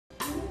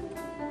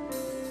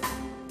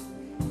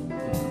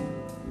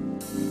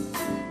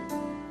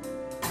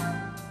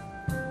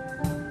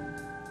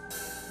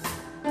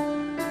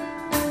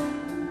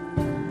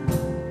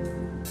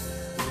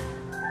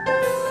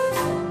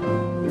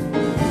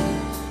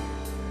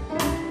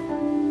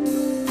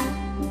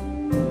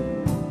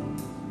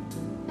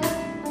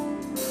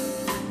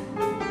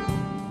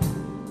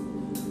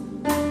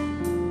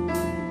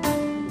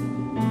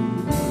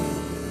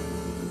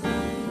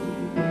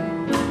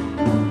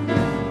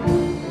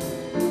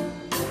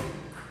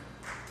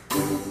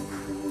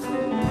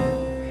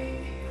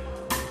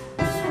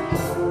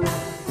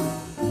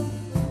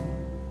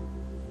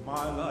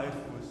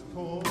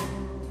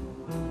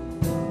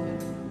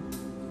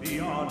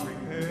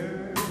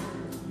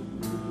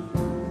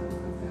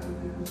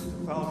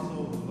felt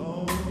so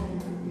alone,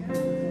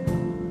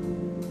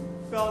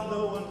 felt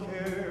no one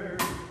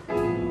cared.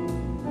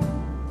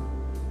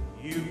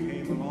 You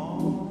came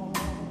along,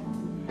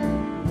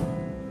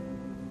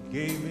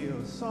 gave me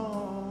a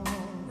song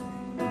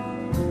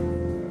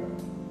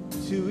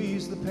to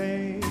ease the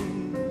pain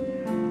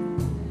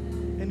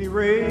and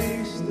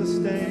erase the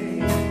stain.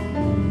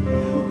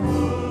 You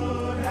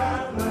could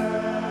have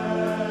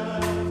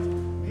left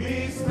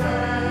me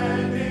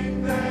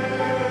standing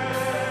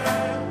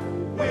there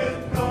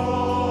with no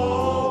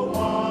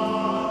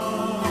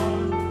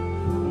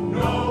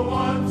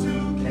one to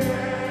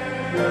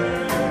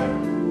care.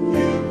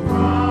 You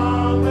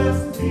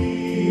promised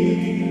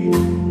me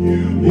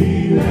you'd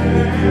be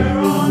there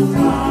on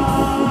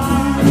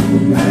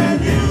time,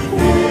 and you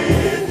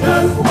did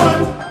just what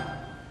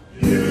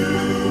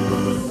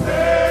you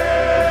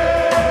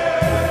said.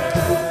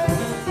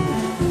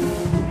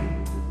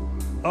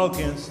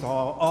 Against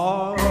all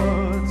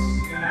odds,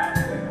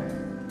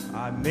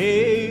 I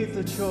made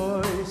the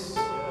choice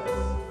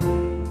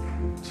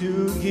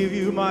to give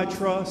you my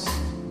trust,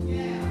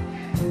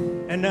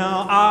 and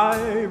now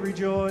I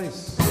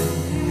rejoice.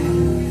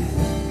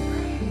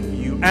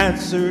 You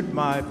answered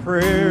my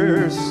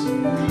prayers,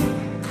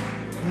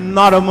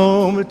 not a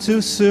moment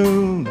too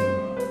soon.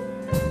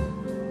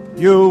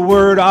 Your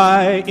word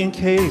I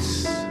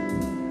encased,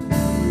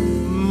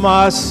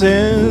 my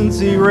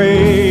sins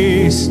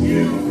erased.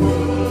 You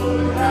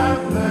would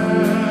have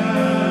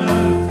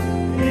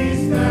left me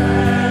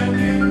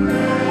standing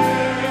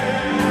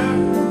there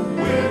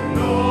with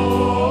no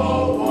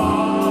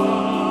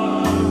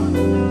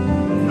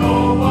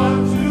one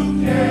to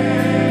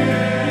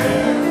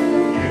care.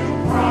 You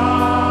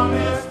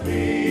promised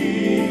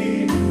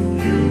me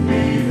you'd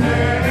be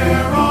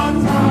there on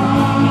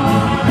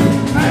time,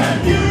 and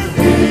you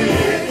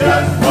did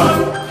just what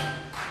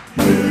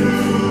you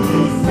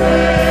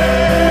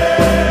said.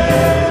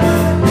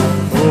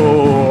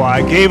 Oh,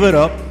 I gave it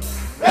up.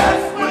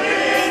 That's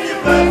when you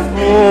blessed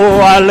me. Oh,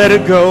 I let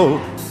it go.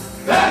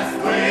 That's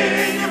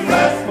when you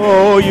blessed me.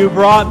 Oh, you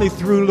brought me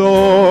through,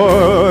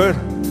 Lord.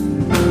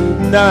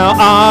 Now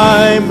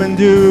I'm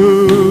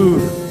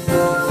endued.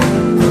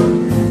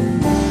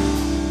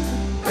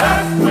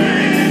 That's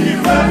when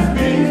you blessed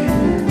me.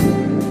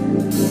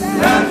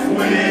 That's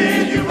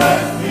when you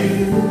blessed me.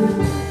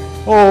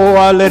 Oh,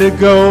 I let it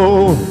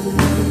go.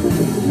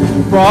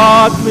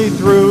 Brought me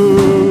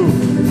through.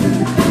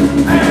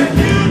 And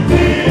you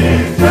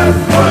did just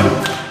what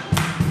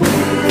you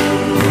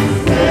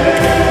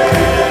said.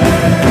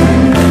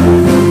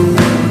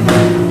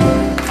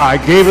 I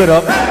gave it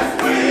up.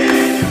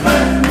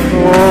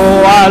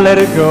 Oh, I let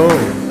it go.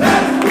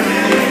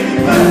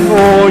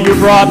 Oh, you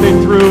brought me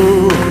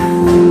through.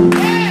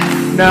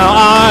 Now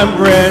I'm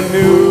brand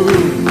new.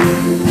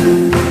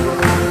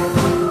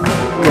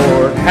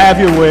 Lord, have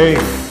your way.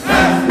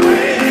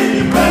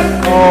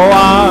 Oh,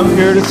 I'm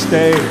here to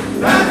stay.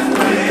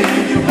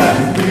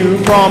 You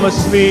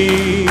promised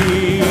me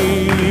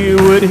you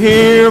would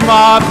hear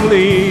my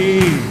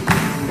plea,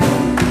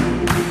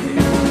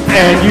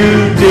 and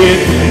you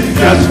did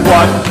just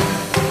what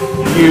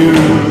you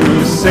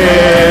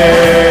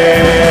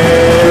said.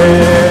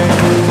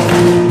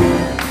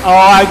 Oh,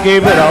 I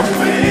gave it up.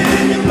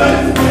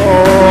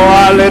 Oh,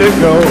 I let it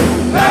go.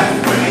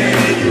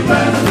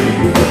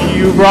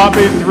 You brought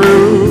me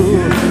through.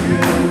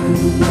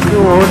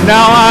 Oh,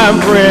 now I'm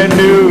brand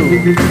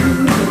new.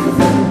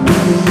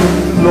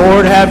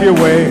 Lord, have your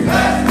way.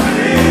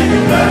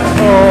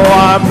 Oh,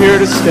 I'm here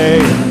to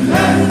stay.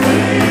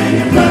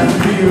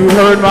 You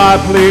heard my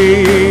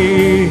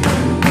plea.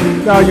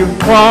 Now you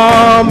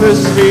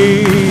promised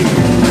me,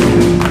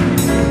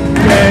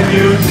 and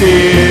you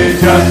did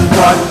just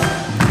what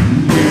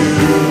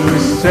you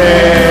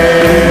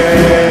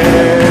said.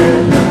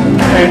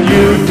 And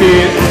you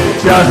did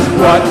just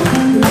what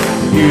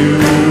you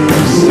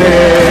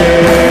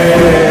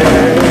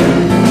said.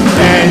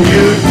 And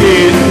you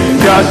did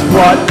just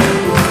what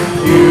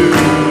you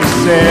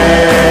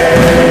said.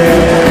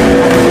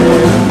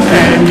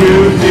 And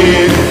you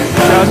did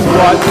just what you said. And you did just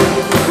what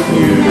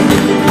you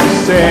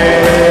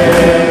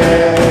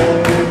said.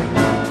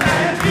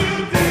 And you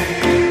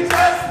did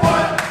just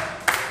what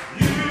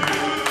you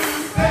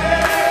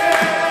said.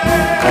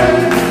 And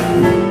you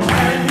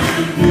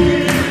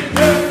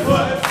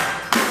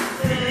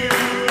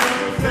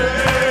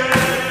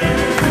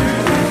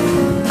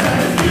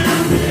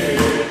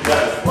did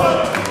just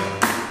what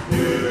you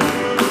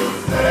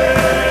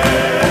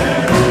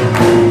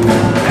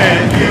said.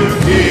 And you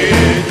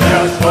did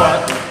just what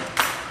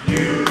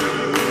you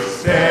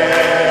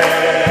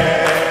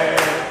said.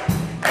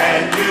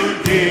 And you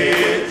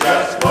did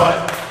just what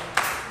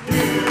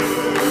you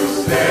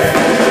said.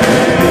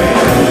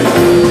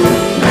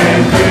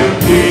 And you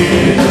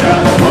did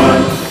just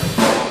what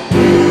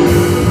you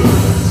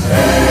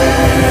said.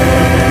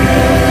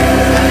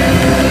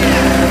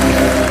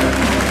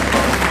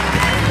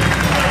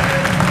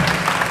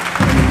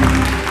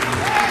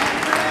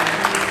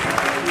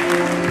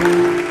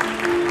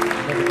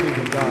 Let the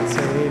people of God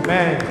say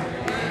amen.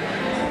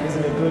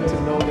 Isn't it good to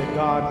know that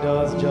God God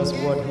does just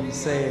what he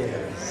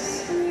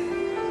says.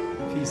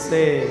 If he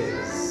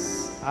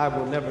says, I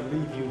will never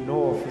leave you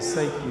nor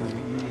forsake you,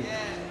 you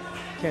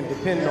can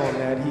depend on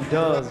that. He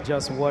does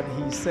just what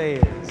he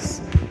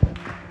says.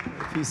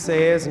 If he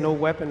says, no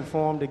weapon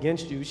formed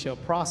against you shall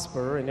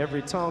prosper, and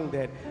every tongue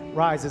that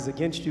rises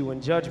against you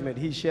in judgment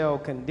he shall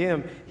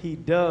condemn, he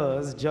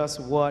does just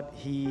what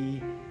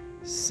he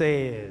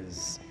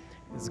says.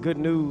 It's good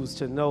news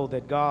to know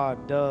that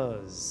God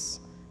does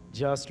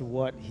just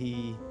what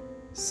he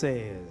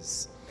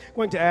says. I'm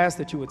going to ask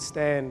that you would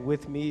stand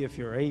with me if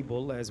you're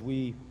able as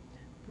we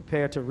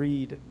prepare to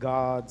read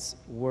God's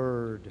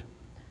word.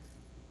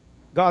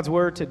 God's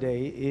word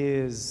today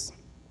is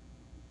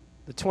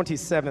the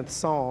 27th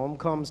Psalm,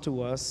 comes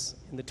to us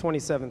in the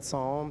 27th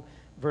Psalm,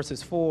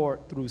 verses 4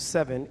 through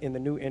 7 in the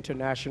New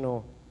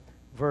International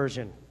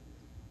Version.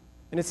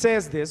 And it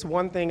says this,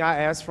 one thing I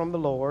ask from the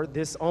Lord,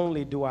 this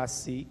only do I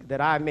seek, that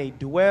I may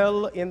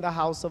dwell in the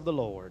house of the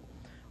Lord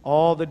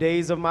all the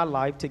days of my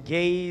life, to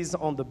gaze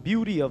on the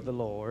beauty of the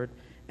Lord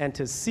and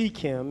to seek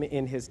him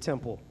in his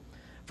temple.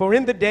 For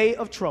in the day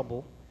of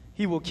trouble,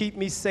 he will keep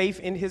me safe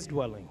in his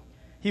dwelling.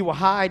 He will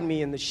hide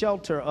me in the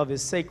shelter of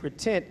his sacred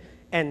tent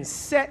and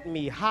set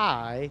me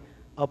high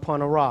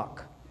upon a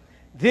rock.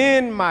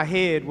 Then my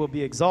head will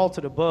be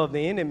exalted above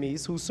the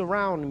enemies who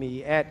surround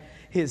me. At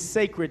his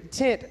sacred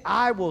tent,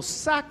 I will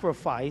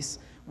sacrifice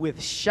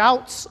with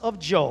shouts of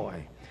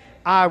joy.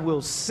 I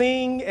will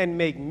sing and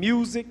make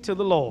music to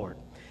the Lord.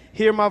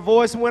 Hear my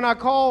voice when I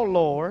call,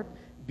 Lord.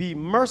 Be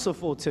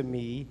merciful to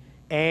me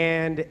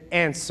and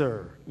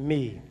answer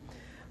me.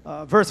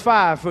 Verse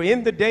 5, for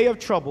in the day of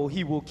trouble,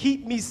 he will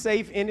keep me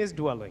safe in his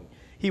dwelling.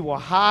 He will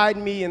hide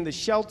me in the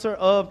shelter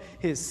of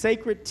his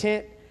sacred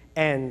tent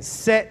and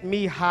set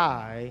me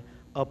high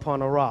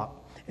upon a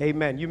rock.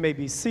 Amen. You may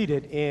be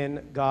seated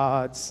in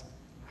God's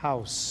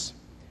house.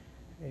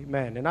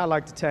 Amen. And I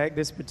like to tag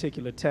this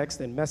particular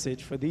text and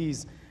message for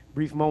these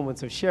brief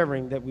moments of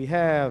sharing that we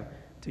have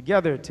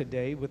together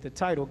today with the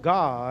title,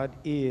 God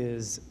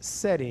is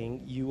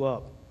setting you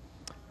up.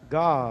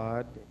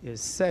 God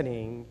is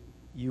setting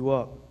you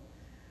up.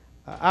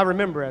 I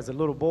remember as a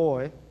little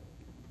boy,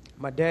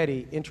 my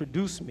daddy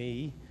introduced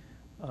me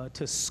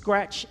to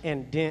scratch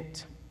and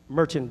dent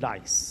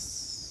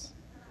merchandise.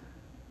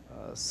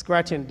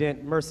 Scratch and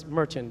dent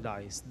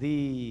merchandise.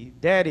 The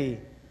daddy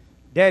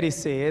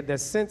said that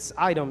since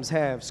items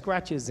have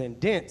scratches and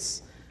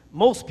dents,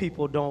 most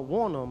people don't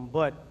want them,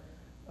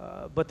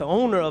 but the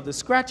owner of the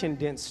scratch and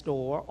dent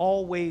store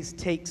always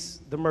takes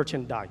the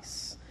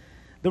merchandise.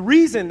 The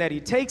reason that he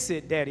takes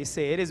it, Daddy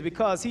said, is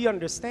because he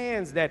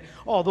understands that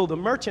although the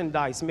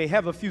merchandise may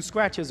have a few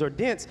scratches or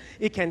dents,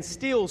 it can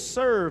still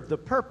serve the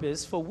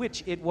purpose for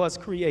which it was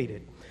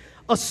created.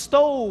 A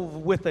stove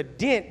with a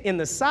dent in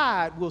the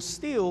side will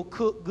still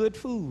cook good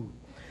food.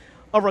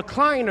 A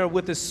recliner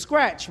with a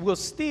scratch will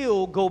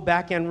still go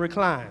back and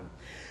recline.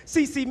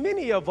 See,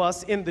 many of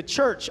us in the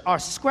church are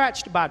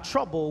scratched by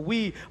trouble.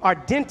 We are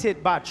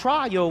dented by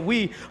trial.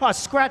 We are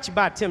scratched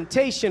by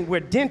temptation. We're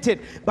dented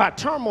by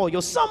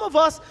turmoil. Some of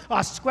us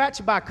are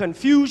scratched by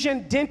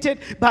confusion, dented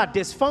by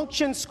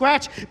dysfunction,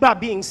 scratched by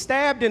being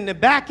stabbed in the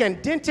back,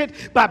 and dented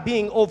by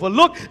being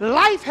overlooked.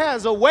 Life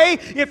has a way,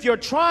 if you're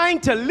trying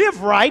to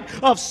live right,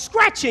 of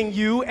scratching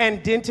you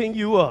and denting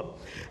you up.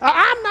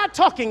 I'm not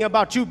talking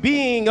about you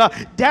being a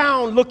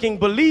down-looking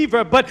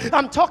believer, but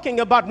I'm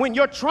talking about when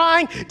you're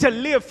trying to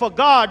live for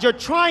God, you're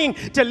trying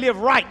to live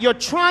right, you're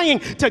trying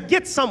to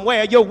get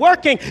somewhere, you're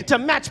working to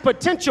match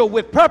potential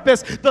with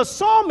purpose. The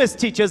psalmist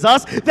teaches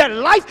us that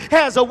life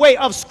has a way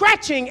of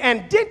scratching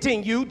and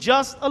denting you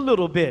just a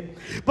little bit.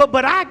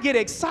 But I get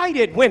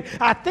excited when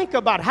I think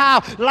about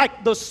how,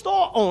 like the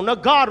store owner,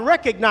 God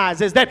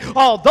recognizes that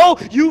although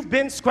you've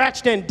been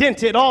scratched and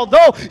dented,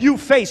 although you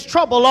face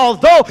trouble,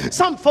 although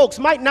some folks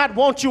might not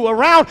want you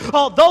around,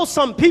 although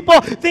some people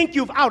think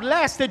you've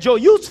outlasted your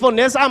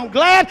usefulness, I'm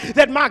glad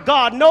that my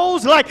God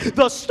knows, like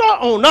the store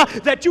owner,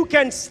 that you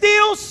can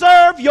still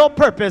serve your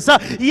purpose.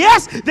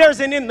 Yes, there's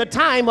an in the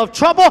time of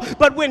trouble,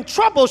 but when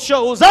trouble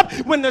shows up,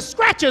 when the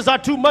scratches are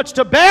too much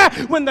to bear,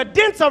 when the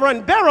dents are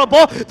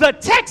unbearable, the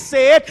text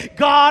said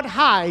God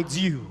hides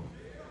you.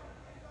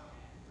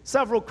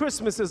 Several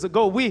Christmases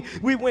ago, we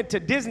went to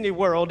Disney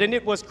World, and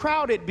it was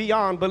crowded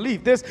beyond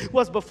belief. This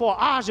was before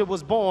Aja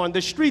was born.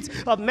 The streets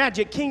of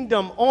Magic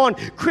Kingdom on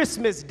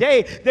Christmas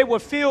Day, they were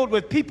filled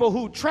with people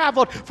who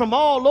traveled from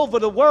all over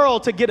the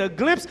world to get a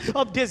glimpse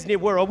of Disney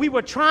World. We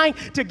were trying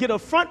to get a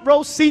front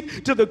row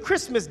seat to the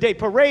Christmas Day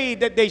parade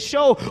that they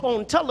show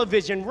on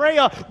television.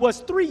 Rhea was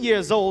 3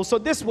 years old, so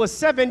this was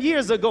 7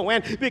 years ago,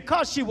 and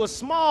because she was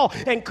small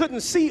and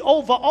couldn't see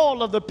over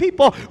all of the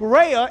people,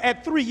 Rhea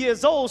at 3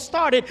 years old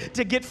started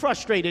to get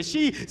frustrated.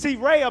 See,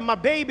 Rhea, my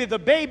baby,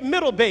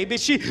 middle baby,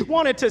 she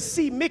wanted to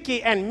see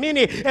Mickey and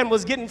Minnie and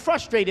was getting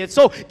frustrated.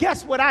 So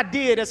guess what I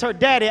did as her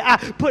daddy? I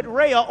put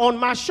Rhea on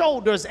my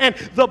shoulders, and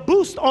the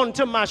boost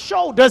onto my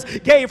shoulders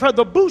gave her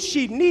the boost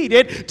she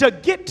needed to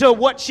get to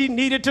what she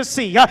needed to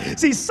see.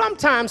 See,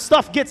 sometimes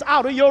stuff gets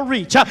out of your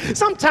reach.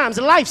 Sometimes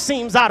life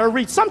seems out of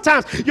reach.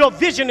 Sometimes your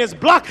vision is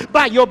blocked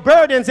by your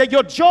burdens and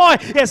your joy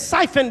is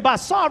siphoned by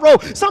sorrow.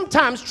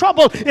 Sometimes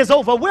trouble is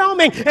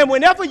overwhelming, and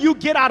whenever you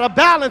get out of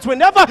balance,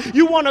 whenever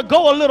you want to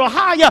go a little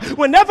higher,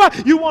 whenever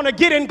you want to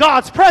get in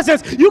God's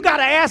presence, you got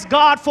to ask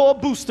God for a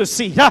booster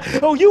seat.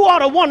 You ought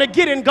to want to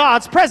get in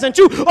God's presence.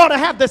 You ought to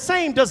have the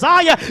same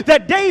desire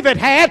that David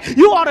had.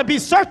 You ought to be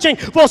searching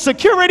for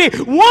security.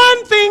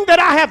 One thing that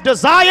I have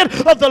desired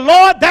of the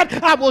Lord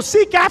that I will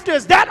seek after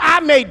is that I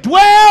may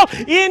dwell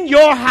in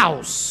your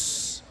house.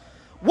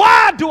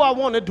 Why do I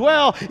want to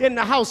dwell in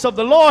the house of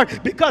the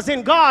Lord? Because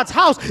in God's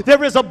house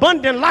there is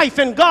abundant life.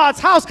 In God's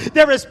house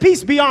there is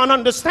peace beyond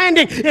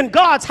understanding. In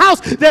God's house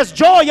there's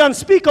joy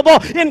unspeakable.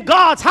 In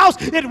God's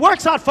house it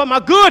works out for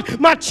my good.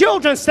 My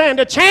children stand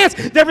a chance.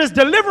 There is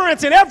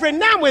deliverance, and every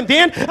now and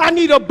then I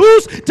need a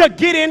boost to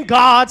get in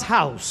God's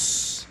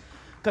house.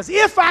 Because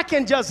if I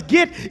can just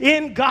get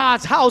in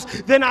God's house,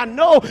 then I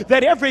know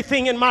that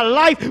everything in my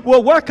life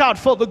will work out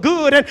for the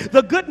good. And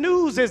the good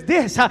news is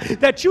this,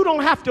 that you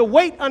don't have to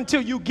wait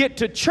until you get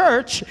to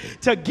church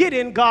to get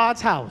in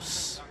God's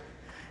house.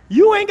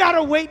 You ain't got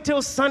to wait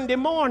till Sunday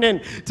morning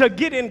to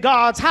get in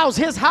God's house.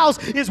 His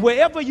house is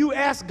wherever you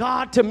ask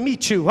God to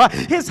meet you.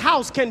 His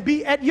house can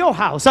be at your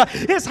house.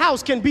 His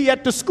house can be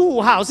at the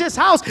schoolhouse. His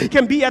house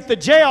can be at the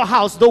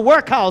jailhouse, the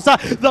workhouse,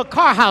 the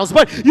car house.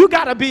 But you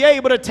got to be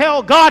able to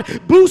tell God,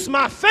 boost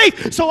my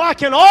faith so I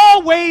can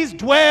always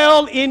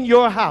dwell in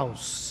your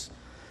house.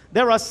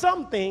 There are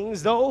some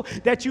things, though,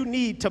 that you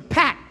need to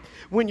pack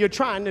when you're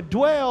trying to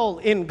dwell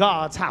in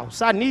God's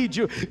house. I need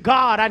you,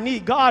 God. I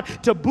need God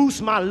to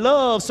boost my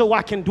love so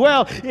I can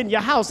dwell in your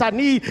house. I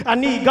need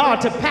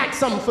God to pack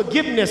some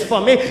forgiveness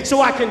for me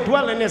so I can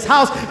dwell in this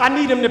house. I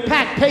need him to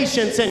pack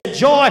patience and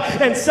joy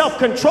and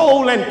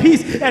self-control and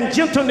peace and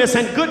gentleness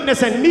and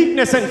goodness and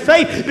meekness and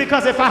faith,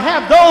 because if I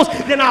have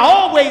those, then I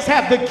always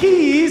have the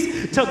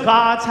keys to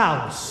God's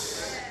house.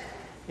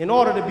 In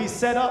order to be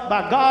set up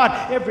by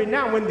God, every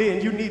now and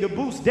then you need a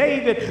boost.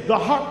 David, the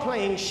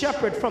harp-playing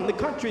shepherd from the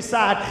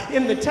countryside,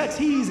 in the text,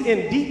 he's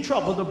in deep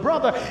trouble. The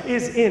brother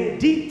is in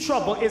deep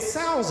trouble. It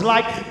sounds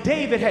like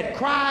David had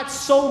cried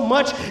so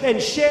much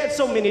and shed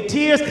so many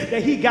tears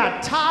that he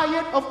got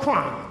tired of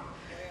crying.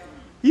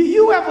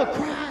 You ever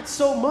cried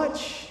so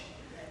much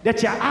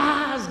that your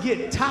eyes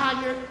get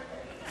tired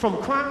from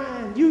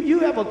crying?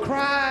 You ever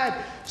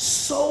cried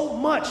so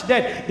much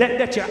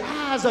that your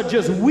eyes are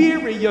just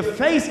weary, your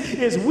face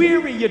is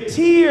weary, your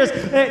tears,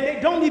 they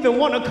don't even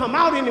want to come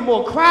out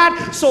anymore?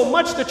 Cried so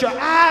much that your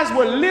eyes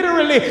were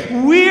literally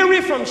weary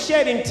from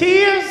shedding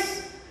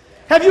tears?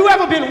 Have you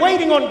ever been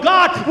waiting on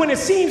God when it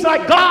seems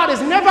like God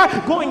is never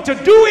going to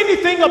do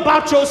anything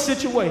about your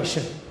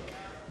situation?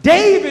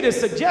 David is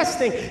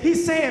suggesting,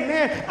 he's saying,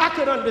 man, I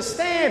could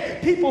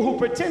understand people who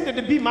pretended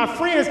to be my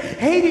friends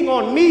hating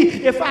on me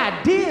if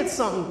I did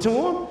something to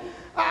them.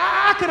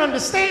 I could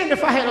understand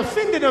if I had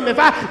offended them, if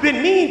I'd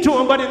been mean to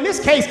them, but in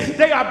this case,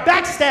 they are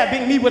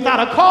backstabbing me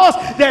without a cause.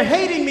 They're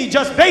hating me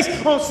just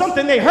based on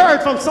something they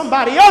heard from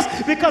somebody else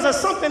because of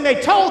something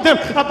they told them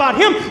about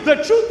him.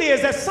 The truth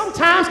is that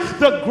sometimes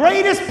the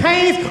greatest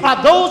pains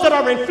are those that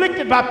are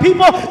inflicted by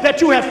people that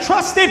you have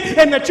trusted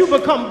and that you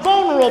become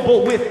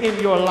vulnerable with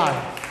in your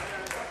life.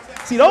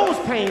 See, those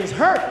pains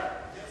hurt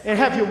and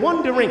have you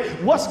wondering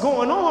what's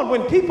going on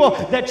when people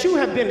that you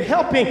have been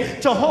helping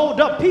to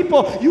hold up,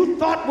 people you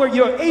thought were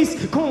your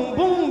ace, boom,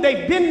 boom,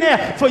 they've been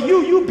there for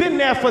you, you've been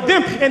there for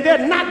them, and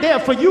they're not there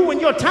for you in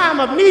your time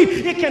of need.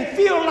 It can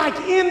feel like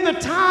in the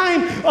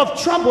time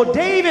of trouble.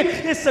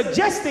 David is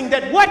suggesting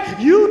that what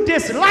you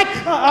dislike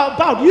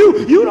about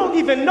you, you don't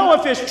even know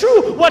if it's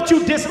true what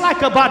you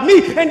dislike about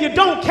me, and you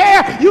don't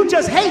care, you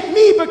just hate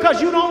me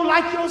because you don't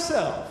like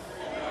yourself.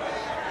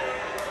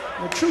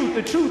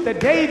 The truth that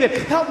David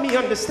helped me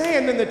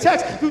understand in the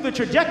text, through the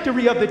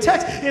trajectory of the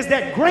text, is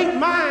that great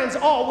minds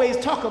always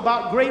talk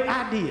about great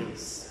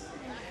ideas.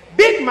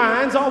 Big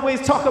minds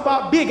always talk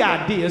about big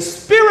ideas.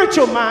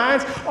 Spiritual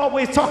minds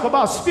always talk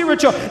about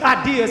spiritual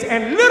ideas.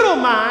 And little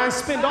minds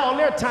spend all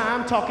their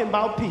time talking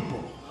about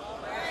people.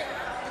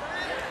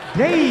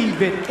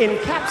 David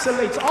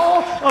encapsulates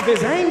all of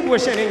his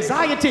anguish and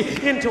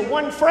anxiety into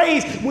one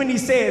phrase when he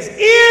says,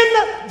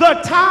 in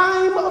the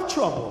time of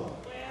trouble.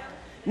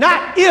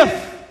 Not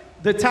if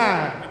the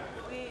time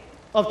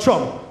of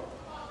trouble.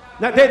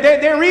 Now,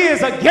 there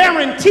is a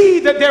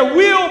guarantee that there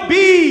will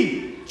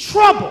be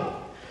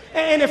trouble.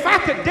 And if I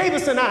could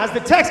Davidsonize the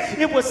text,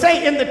 it would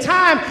say in the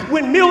time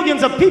when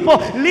millions of people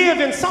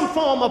live in some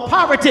form of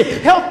poverty,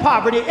 health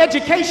poverty,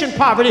 education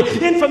poverty,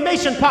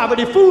 information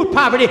poverty, food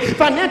poverty,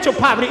 financial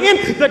poverty,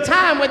 in the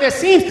time where there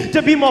seems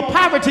to be more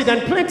poverty than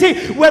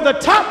plenty, where the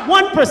top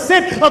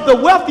 1% of the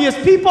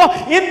wealthiest people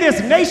in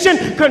this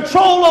nation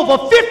control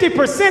over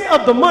 50%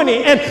 of the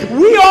money, and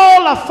we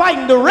all are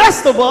fighting, the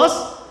rest of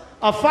us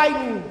are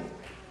fighting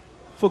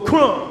for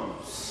crumbs.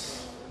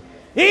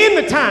 In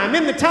the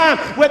time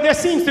where there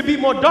seems to be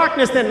more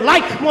darkness than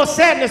light, more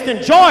sadness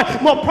than joy,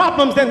 more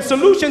problems than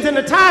solutions, in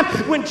the time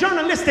when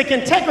journalistic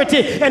integrity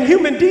and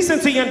human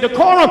decency and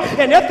decorum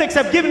and ethics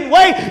have given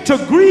way to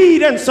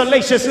greed and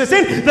salaciousness,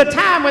 in the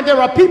time when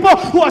there are people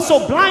who are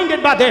so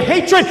blinded by their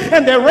hatred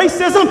and their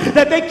racism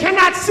that they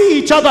cannot see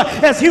each other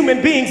as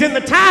human beings, in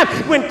the time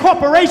when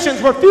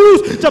corporations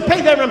refuse to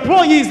pay their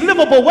employees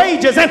livable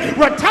wages and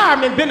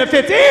retirement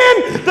benefits,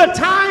 in the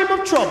time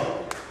of trouble.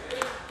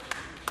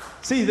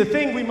 See, the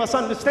thing we must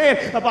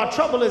understand about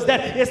trouble is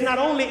that it's not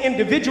only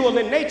individual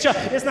in nature,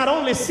 it's not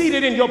only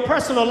seated in your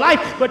personal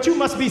life, but you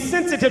must be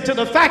sensitive to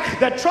the fact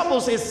that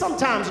troubles is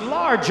sometimes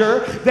larger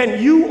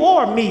than you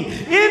or me.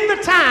 In the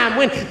time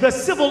when there's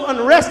civil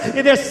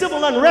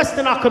unrest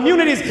in our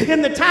communities,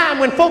 in the time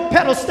when folk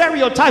peddle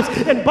stereotypes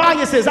and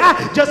biases,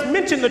 I just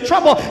mentioned the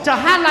trouble to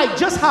highlight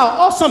just how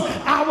awesome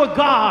our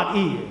God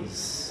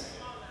is.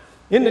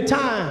 In the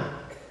time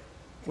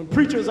when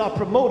preachers are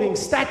promoting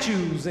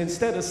statues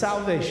instead of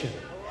salvation.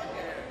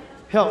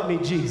 Help me,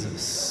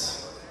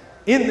 Jesus.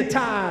 In the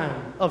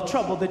time of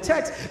trouble, the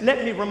text,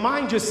 let me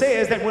remind you,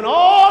 says that when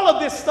all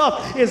of this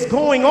stuff is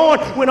going on,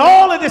 when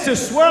all of this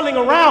is swirling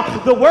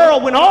around the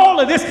world, when all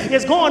of this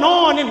is going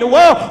on in the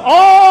world,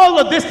 all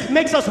of this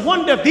makes us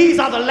wonder if these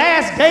are the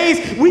last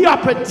days. We are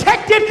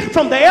protected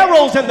from the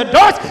arrows and the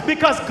darts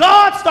because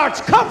God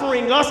starts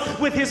covering us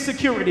with his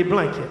security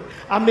blanket.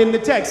 I'm in the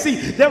text. See,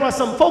 there are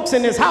some folks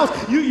in this house,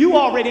 you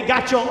already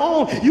got your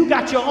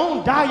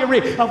own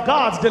diary of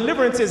God's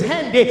deliverances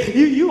handy.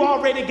 You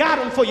already got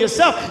them for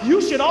yourself.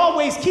 You should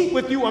always keep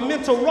with you a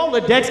mental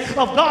Rolodex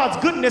of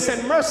God's goodness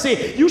and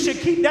mercy. You should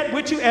keep that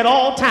with you at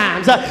all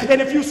times.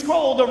 And if you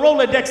scroll the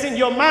Rolodex in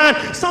your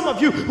mind, some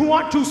of you who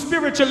aren't too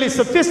spiritually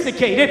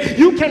sophisticated,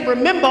 you can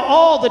remember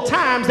all the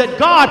times that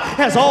God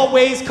has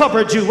always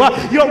covered you.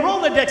 Your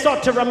Rolodex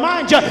ought to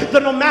remind you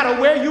that no matter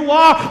where you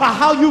are or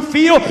how you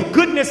feel,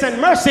 goodness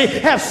and mercy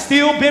have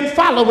still been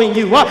following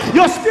you.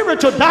 Your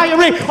spiritual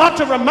diary ought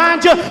to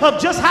remind you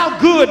of just how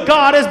good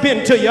God has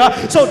been to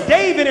you. So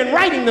David, in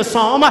writing the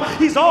psalm,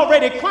 he's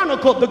already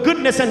chronicled the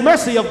goodness and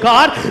mercy of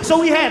God,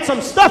 so he had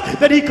some stuff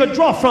that he could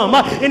draw from.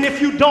 And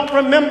if you don't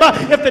remember,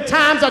 if the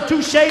times are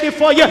too shady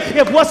for you,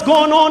 if what's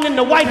going on in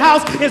the White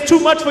House is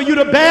too much for you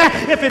to bear,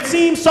 if it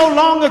seems so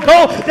long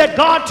ago that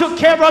God took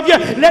care of you,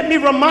 let me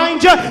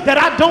remind you that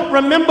I don't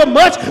remember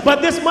much,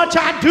 but this much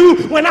I do.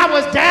 When I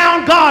was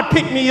down, God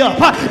picked me up.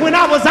 When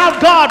I was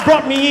out, God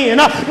brought me in.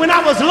 When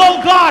I was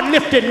low, God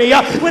lifted me.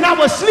 When I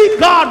was asleep,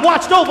 God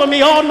watched over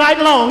me all night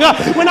long.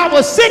 When I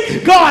was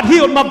sick, God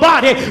healed my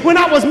body. When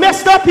I was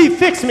messed up, he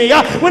fixed me.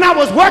 When I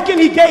was working,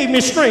 he gave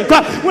me strength.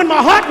 When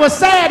my heart was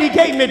sad, he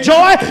gave me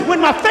joy.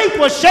 When my faith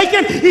was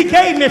shaken, he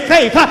gave me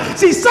faith.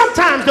 See,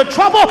 sometimes the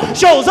trouble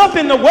shows up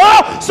in the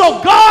world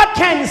so God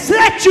can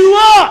set you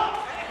up.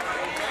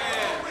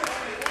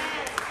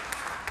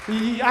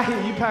 I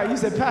hear you, Pastor. You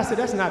said, Pastor,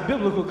 that's not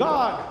biblical.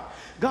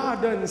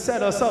 God doesn't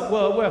set us up.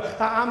 Well,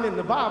 I'm in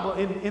the Bible,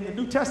 in the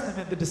New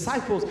Testament, the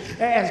disciples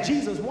asked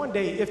Jesus one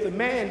day if the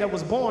man that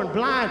was born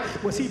blind,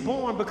 was he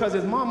born because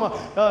his mama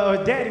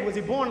or daddy, was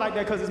he born like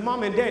that because his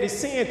mama and daddy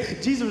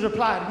sinned? Jesus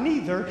replied,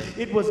 neither.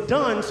 It was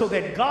done so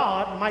that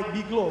God might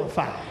be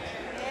glorified.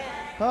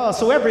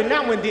 So every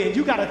now and then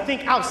you got to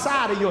think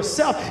outside of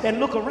yourself and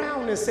look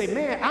around and say,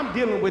 man, I'm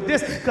dealing with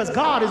this because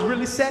God is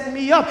really setting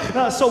me up.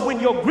 So when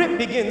your grip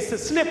begins to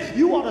slip,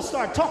 you ought to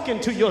start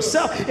talking to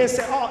yourself and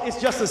say, oh, it's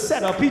just a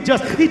setup. He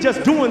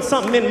just doing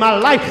something in my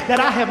life that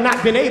I have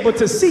not been able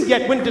to see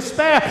yet. When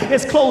despair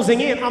is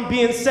closing in, I'm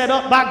being set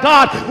up by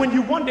God. When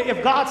you wonder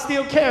if God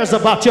still cares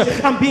about you,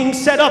 I'm being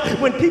set up.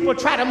 When people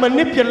try to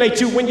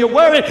manipulate you, when you're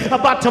worried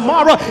about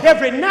tomorrow,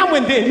 every now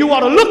and then you ought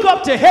to look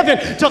up to heaven,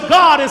 to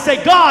God, and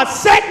say, God,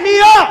 set me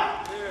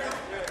up.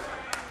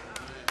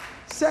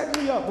 Set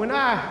me up. When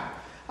I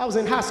was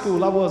in high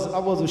school, I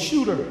was a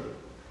shooter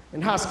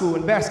in high school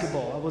in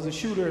basketball. I was a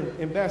shooter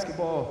in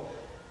basketball.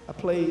 I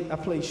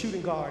played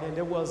shooting guard, and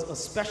there was a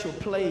special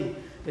play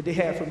that they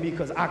had for me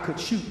because I could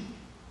shoot.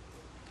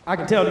 I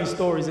can tell these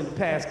stories in the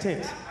past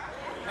tense.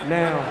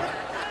 Now,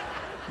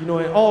 you know,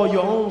 in all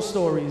your own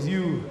stories,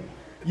 you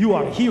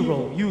are the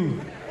hero.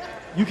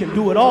 You can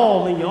do it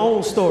all in your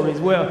own stories.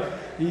 Well,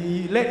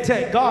 you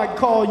let God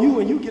call you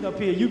and you get up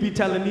here, you be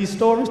telling these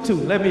stories too.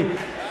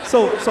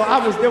 So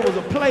there was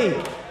a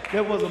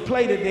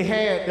play that they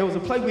had, there was a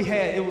play we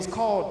had, it was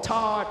called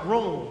Todd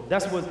Rome.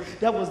 That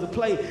was the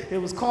play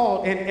it was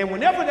called, and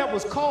whenever that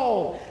was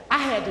called, I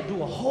had to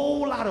do a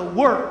whole lot of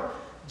work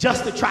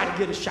just to try to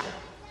get a shot.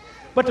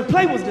 But the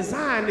play was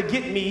designed to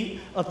get me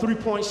a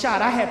three-point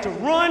shot. I had to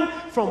run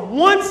from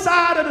one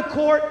side of the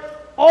court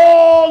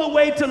all the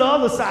way to the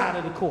other side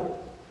of the court.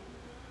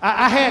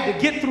 I had to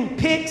get through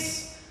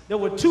picks. There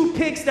were 2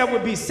 picks that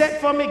would be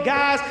set for me,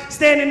 guys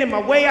standing in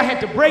my way. I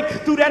had to break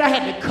through that. I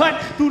had to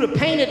cut through the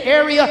painted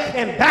area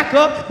and back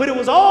up. But it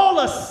was all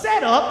a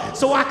setup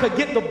so I could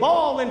get the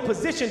ball in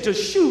position to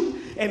shoot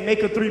and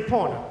make a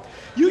 3-pointer.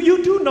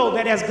 You do know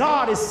that as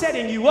God is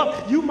setting you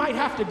up, you might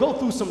have to go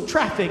through some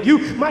traffic. You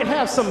might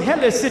have some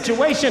hellish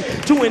situation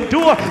to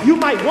endure. You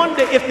might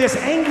wonder if this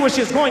anguish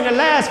is going to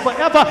last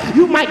forever.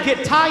 You might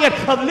get tired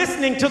of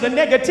listening to the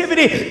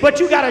negativity, but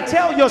you got to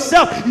tell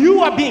yourself you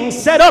are being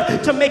set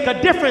up to make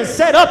a difference,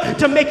 set up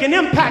to make an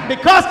impact,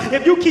 because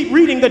if you keep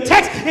reading the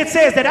text, it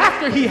says that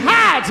after he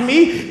hides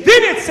me,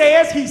 then it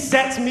says he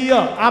sets me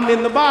up. I'm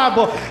in the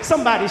Bible.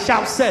 Somebody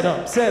shout set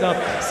up, set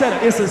up, set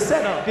up. It's a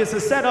setup. It's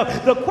a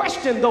setup. The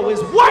question though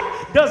is,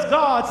 what does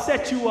God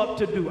set you up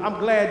to do? I'm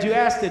glad you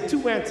asked it.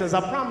 2 answers,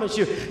 I promise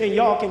you, and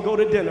y'all can go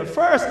to dinner.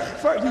 First,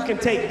 you can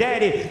take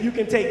daddy. You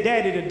can take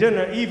daddy to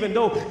dinner, even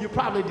though you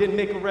probably didn't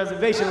make a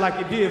reservation like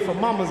you did for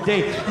Mama's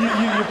Day.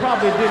 You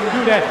probably didn't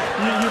do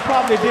that. You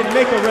probably didn't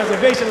make a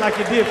reservation like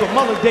you did for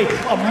Mother's Day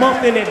a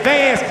month in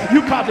advance.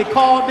 You probably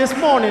called this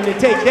morning to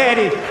take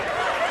daddy.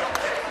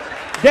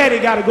 Daddy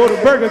got to go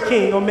to Burger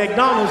King or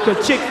McDonald's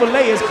because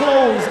Chick-fil-A is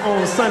closed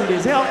on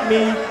Sundays. Help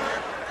me,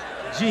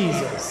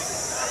 Jesus.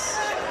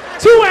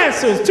 2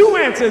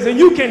 answers, and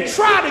you can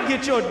try to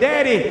get your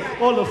daddy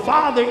or the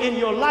father in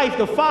your life,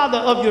 the father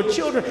of your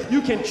children, you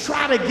can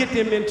try to get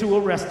them into a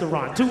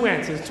restaurant. 2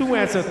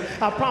 answers.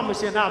 I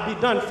promise you, and I'll be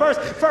done.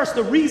 First,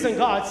 the reason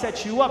God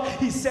sets you up,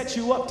 he sets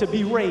you up to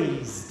be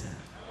raised.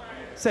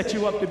 Set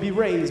you up to be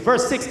raised.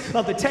 Verse 6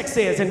 of the text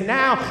says, and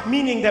now,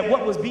 meaning that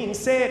what was being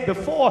said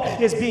before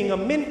is being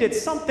amended,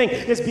 something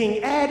is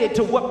being added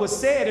to what was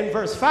said in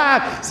verse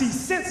 5. See,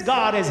 since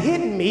God has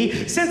hidden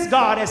me, since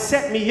God has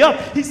set me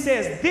up, he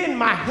says, then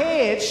my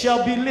head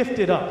shall be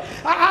lifted up.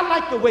 I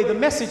like the way the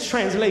Message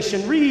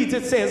translation reads.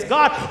 It says,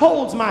 God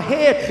holds my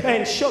head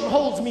and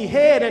holds me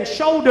head and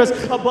shoulders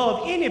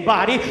above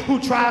anybody who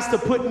tries to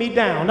put me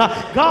down.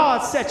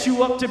 God sets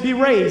you up to be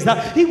raised.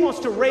 He wants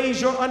to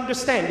raise your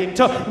understanding,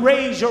 to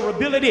raise your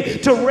ability,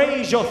 to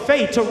raise your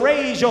faith, to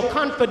raise your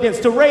confidence,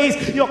 to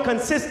raise your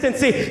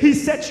consistency. He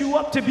sets you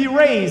up to be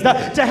raised,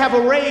 to have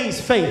a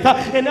raised faith,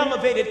 an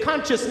elevated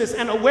consciousness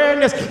and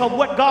awareness of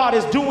what God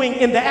is doing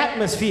in the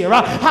atmosphere,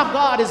 how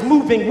God is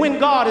moving, when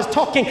God is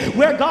talking,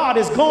 where God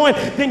is going.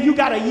 Then you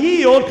got to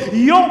yield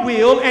your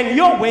will and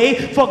your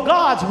way for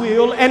God's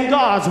will and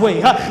God's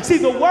way. See,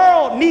 the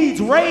world needs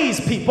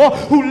raised people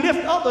who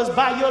lift others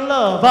by your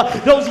love.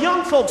 Those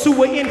young folks who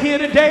were in here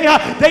today,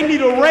 they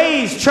need a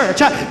raised church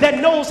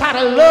that knows how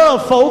to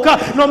love folk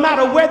no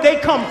matter where they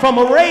come from.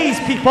 A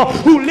raised people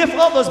who lift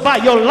others by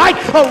your light.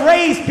 A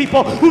raised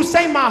people who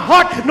say, my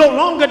heart no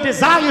longer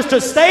desires to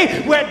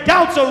stay where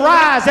doubts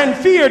arise and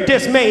fear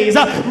dismays.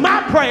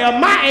 My prayer,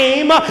 my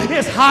aim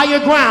is higher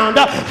ground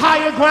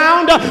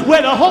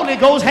where the Holy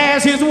Ghost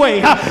has his way.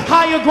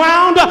 Higher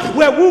ground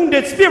where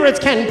wounded spirits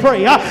can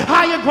pray.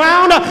 Higher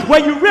ground where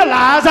you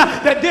realize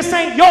that this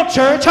ain't your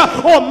church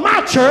or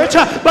my church,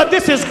 but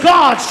this is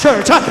God's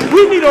church.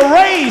 We need a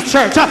raised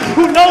church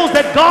who knows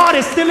that God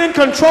is still in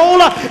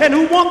control and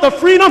who want the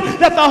freedom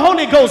that the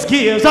Holy Ghost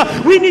gives.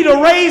 We need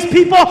to raise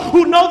people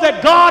who know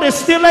that God is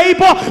still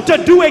able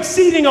to do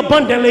exceeding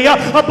abundantly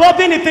above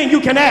anything you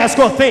can ask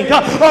or think.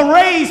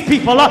 Raise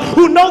people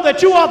who know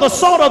that you are the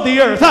salt of the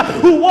earth,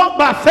 who walk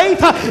by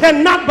faith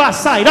and not by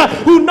sight,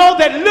 who know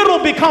that little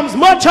becomes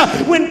much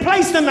when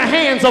placed in the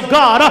hands of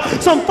God.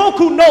 Some folk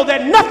who know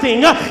that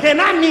nothing,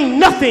 and I mean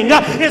nothing,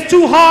 is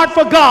too hard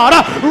for God.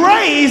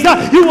 Raised,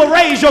 you will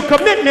raise your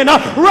commitment.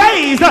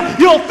 Raised,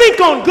 you'll think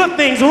on good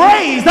things.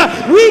 Raised,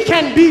 we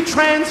can be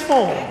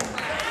transformed.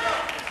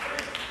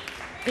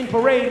 In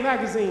Parade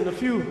magazine a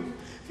few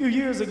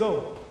years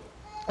ago,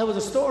 there was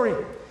a story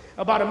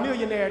about a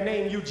millionaire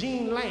named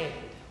Eugene Land.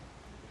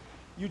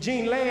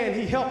 Eugene Land,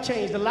 he helped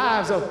change the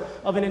lives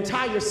of an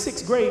entire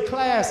 6th grade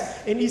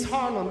class in East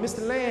Harlem.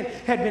 Mr. Land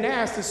had been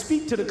asked to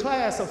speak to the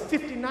class of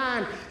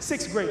 59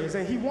 6th graders,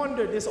 and he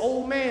wondered, this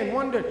old man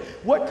wondered,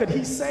 what could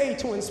he say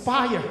to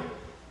inspire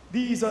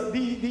these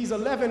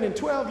 11 and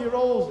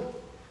 12-year-olds,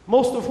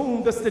 most of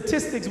whom the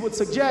statistics would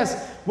suggest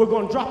were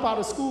going to drop out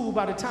of school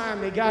by the time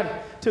they got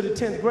to the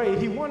 10th grade.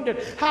 He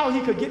wondered how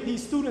he could get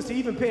these students to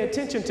even pay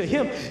attention to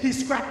him. He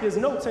scrapped his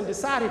notes and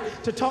decided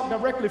to talk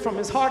directly from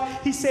his heart.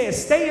 He said,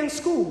 stay in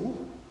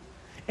school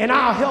and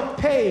I'll help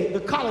pay the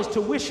college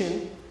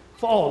tuition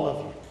for all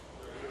of you.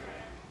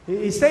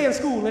 He stayed in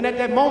school, and at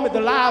that moment, the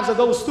lives of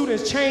those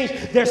students changed.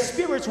 Their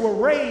spirits were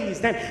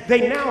raised, and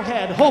they now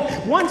had hope.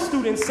 One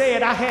student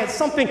said, I had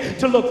something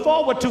to look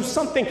forward to,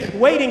 something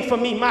waiting for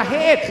me. My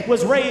head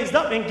was raised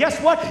up, and guess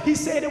what? He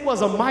said it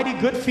was a mighty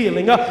good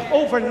feeling.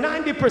 Over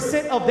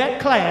 90% of that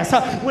class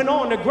went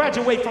on to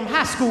graduate from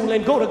high school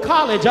and go to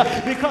college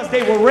because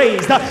they were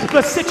raised.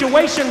 The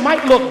situation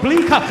might look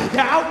bleak, their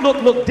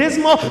outlook looked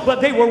dismal,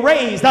 but they were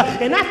raised.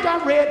 And after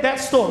I read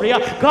that story,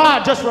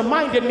 God just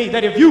reminded me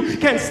that if you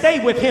can stay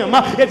with him,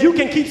 if you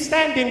can keep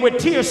standing with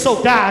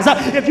tear-soaked eyes,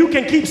 if you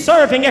can keep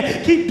serving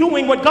and keep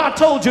doing what God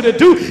told you to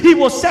do, he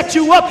will set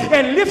you up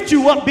and lift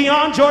you up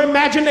beyond your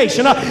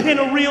imagination. In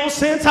a real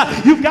sense,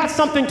 you've got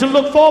something to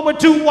look forward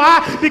to.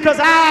 Why? Because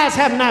eyes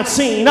have not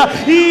seen,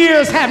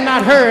 ears have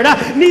not heard,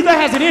 neither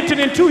has it entered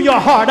into your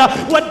heart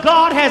what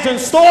God has in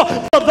store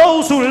for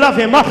those who love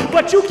him.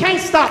 But you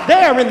can't stop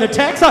there in the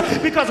text,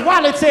 because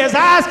while it says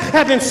eyes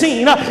haven't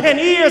seen and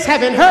ears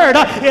haven't heard,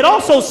 it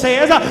also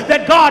says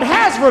that God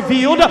has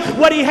revealed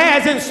what he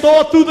has in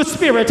store through the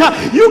Spirit.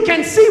 You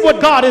can see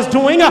what God is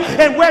doing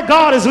and where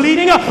God is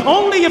leading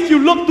only if you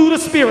look through the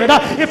Spirit.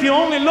 If you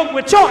only look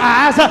with your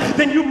eyes,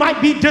 then you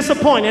might be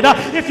disappointed.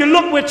 If you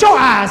look with your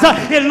eyes,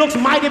 it looks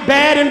mighty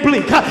bad and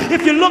bleak.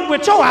 If you look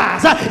with your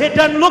eyes, it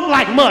doesn't look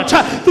like much.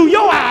 Through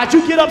your eyes,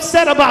 you get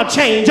upset about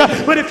change.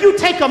 But if you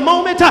take a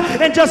moment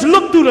and just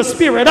look through the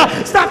Spirit,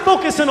 stop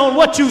focusing on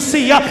what you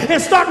see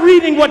and start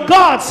reading what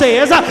God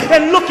says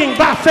and looking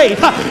by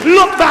faith.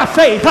 Look by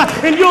faith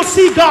and you'll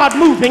see God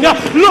moving.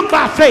 Look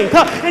by faith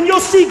and you'll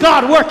see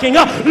God working.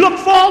 Look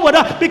forward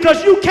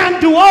because you can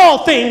do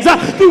all things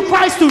through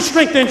Christ who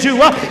strengthens you.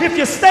 If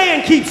you stay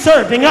and keep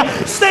serving,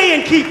 stay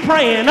and keep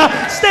praying,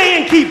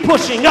 stay and keep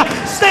pushing,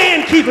 stay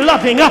and keep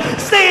loving,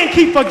 stay and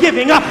keep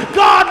forgiving,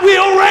 God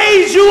will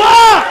raise you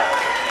up.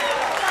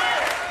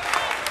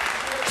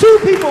 Two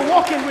people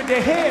walking with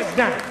their heads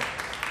down.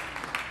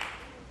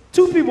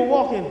 Two people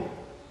walking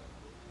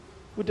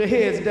with their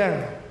heads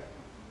down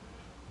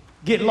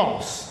get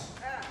lost.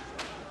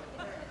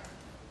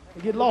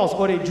 They get lost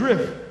or they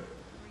drift.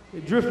 They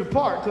drift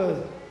apart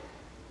because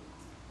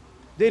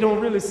they don't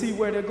really see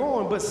where they're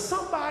going. But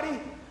somebody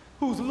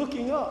who's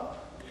looking up,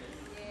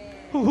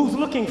 who's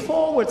looking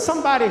forward,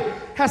 somebody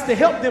has to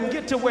help them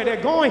get to where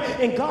they're going.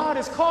 And God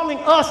is calling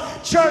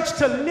us, church,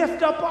 to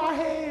lift up our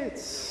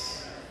heads.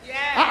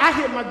 I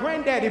hear my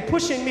granddaddy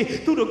pushing me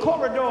through the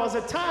corridors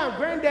of time.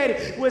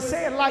 Granddaddy would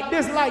say it like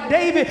this, like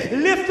David,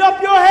 lift up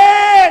your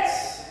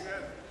heads,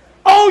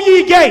 O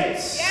ye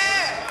gates.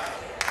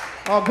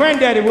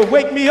 Granddaddy would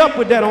wake me up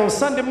with that on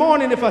Sunday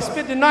morning. If I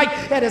spent the night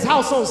at his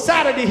house on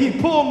Saturday, he'd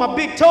pull my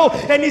big toe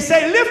and he'd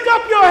say, lift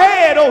up your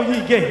head, O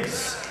ye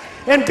gates.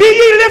 And be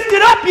ye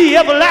lifted up, ye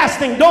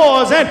everlasting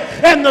doors,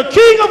 and the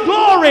King of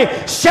glory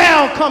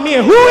shall come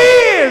in. Who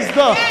is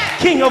the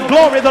King of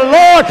glory? The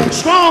Lord,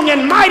 strong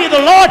and mighty,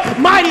 the Lord,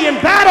 mighty in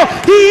battle.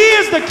 He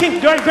is the King.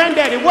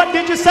 Granddaddy, what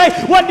did you say?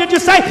 What did you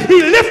say?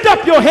 He lift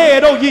up your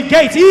head, O ye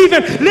gates,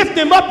 even lift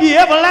him up, ye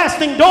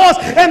everlasting doors,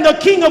 and the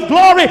King of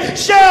glory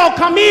shall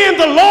come in.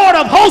 The Lord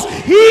of hosts,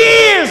 he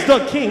is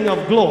the King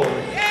of glory.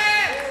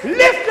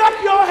 Lift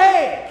up your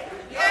head.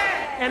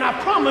 And I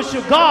promise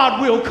you, God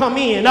will come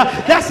in.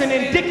 That's an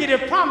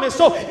indicative promise.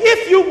 So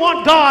if you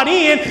want God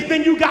in,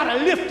 then you got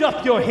to lift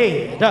up your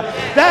head.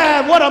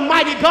 What a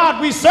mighty God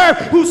we serve,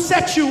 who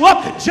sets you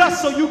up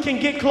just so you can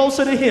get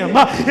closer to him.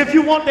 If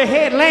you want the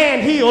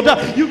headland healed,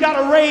 you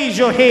got to raise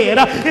your head.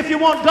 If you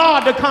want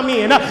God to come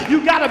in,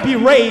 you got to be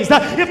raised.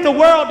 If the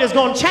world is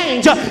going to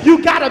change,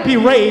 you got to be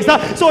raised.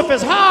 So if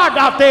it's hard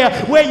out there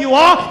where you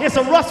are, it's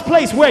a rough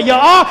place where you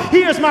are,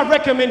 here's my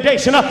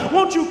recommendation.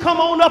 Won't you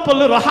come on up a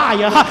little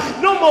higher?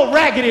 No more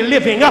raggedy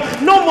living,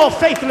 no more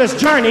faithless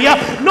journey,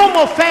 no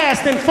more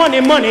fast and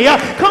funny money.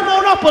 Come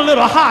on up a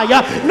little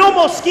higher. No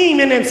more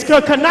scheming and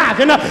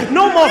conniving,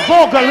 no more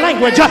vulgar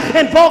language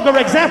and vulgar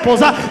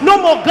examples,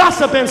 no more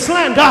gossip and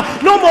slander,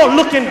 no more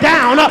looking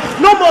down,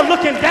 no more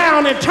looking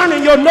down and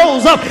turning your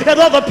nose up at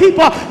other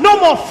people, no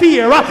more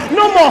fear,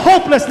 no more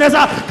hopelessness.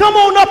 Come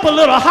on up a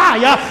little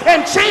higher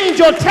and change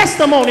your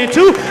testimony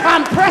to,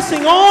 I'm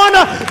pressing on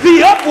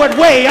the upward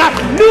way,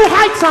 new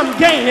heights I'm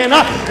gaining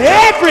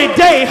every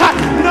day.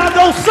 Now,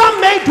 though some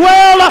may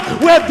dwell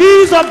where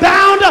these are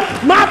bound,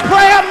 my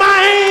prayer, my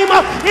aim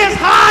is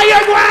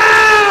higher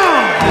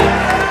ground.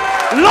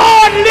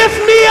 Lord,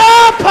 lift me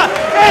up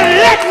and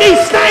let me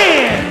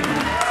stand.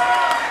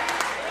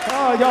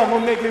 Oh, y'all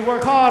gonna make me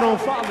work hard on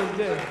Father's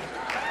Day.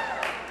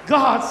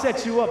 God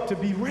sets you up to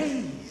be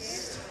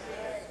raised.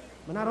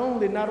 But not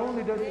only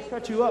does he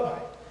set you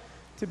up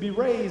to be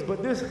raised,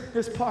 but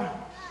this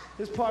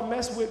part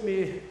messed with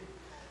me.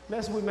 I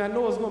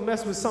know it's going to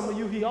mess with some of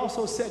you. He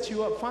also sets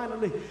you up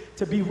finally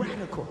to be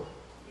radical.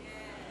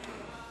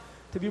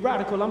 To be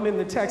radical. I'm in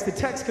the text. The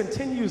text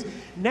continues,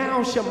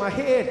 now shall my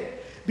head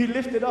be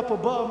lifted up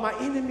above my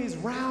enemies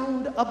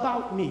round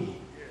about me.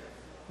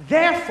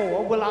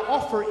 Therefore will I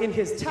offer in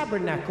his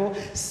tabernacle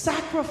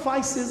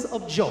sacrifices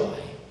of joy.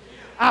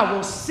 I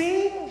will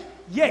sing,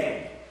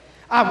 yea,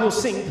 I will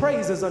sing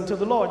praises unto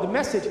the Lord. The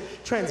Message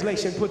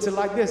translation puts it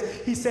like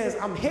this. He says,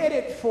 I'm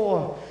headed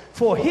for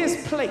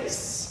his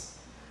place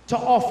to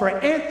offer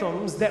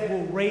anthems that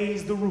will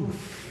raise the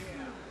roof.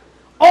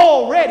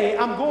 Already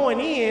I'm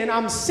going in,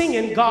 I'm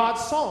singing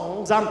God's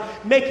songs, I'm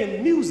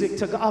making music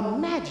to God.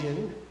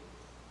 Imagine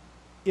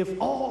if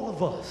all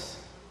of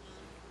us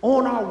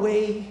on our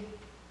way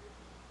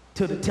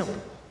to the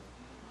temple,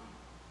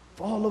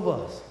 if all of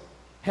us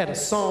had a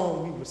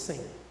song we were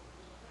singing.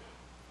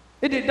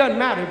 It doesn't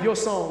matter if your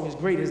song is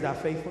Great Is Thy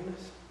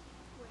Faithfulness,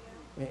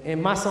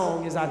 and my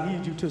song is I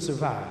Need You to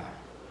Survive.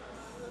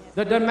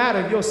 That doesn't matter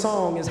if your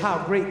song is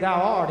how great thou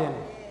art,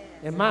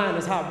 and mine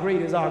is how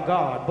great is our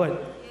God.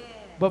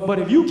 But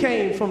if you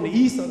came from the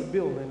east of the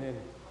building,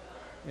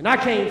 and I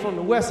came from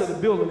the west of the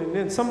building, and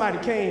then somebody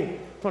came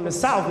from the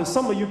south, and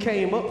some of you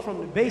came up from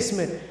the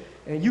basement,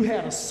 and you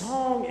had a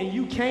song, and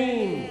you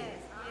came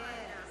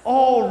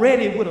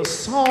already with a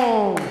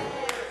song.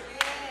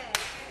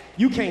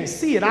 You can't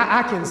see it.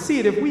 I can see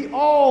it. If we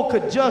all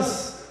could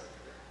just,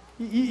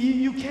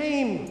 you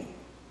came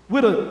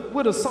with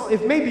a song.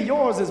 If maybe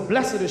yours is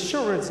Blessed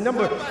Assurance,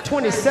 number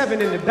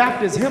 27 in the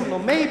Baptist hymnal.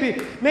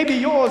 Maybe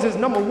yours is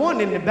number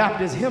 1 in the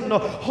Baptist hymnal.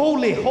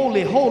 Holy,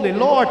 holy, holy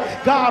Lord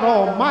God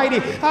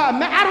Almighty.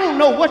 I don't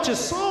know what your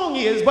song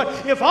is,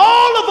 but if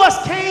all of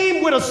us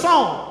came with a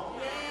song,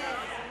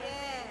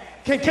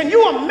 can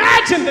you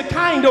imagine the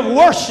kind of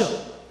worship?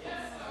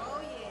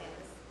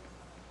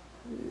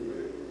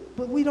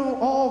 But we don't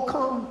all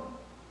come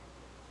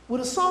with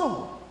a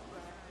song.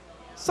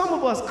 Some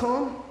of us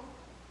come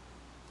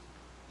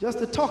just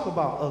to talk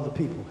about other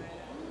people.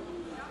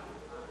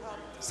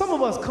 Some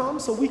of us come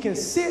so we can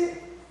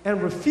sit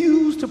and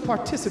refuse to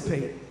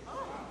participate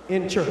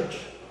in church.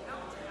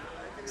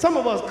 Some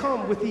of us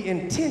come with the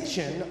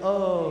intention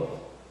of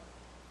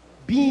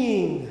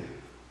being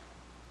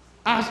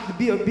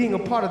a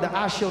part of the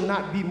I Shall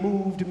Not Be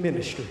Moved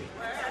ministry.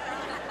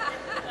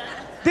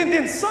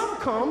 Then some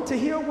come to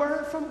hear a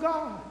word from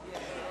God.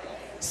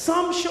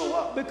 Some show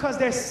up because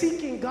they're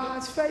seeking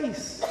God's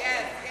face.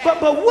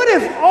 But what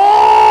if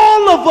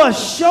all of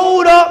us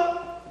showed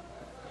up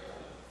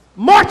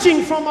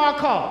marching from our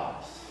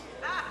cars?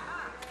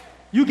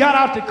 You got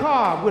out the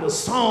car with a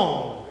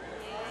song.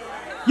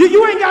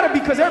 You ain't got to,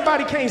 because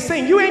everybody can't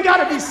sing. You ain't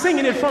got to be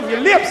singing it from your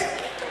lips.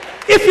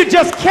 If you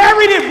just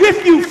carried it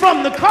with you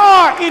from the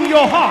car in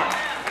your heart.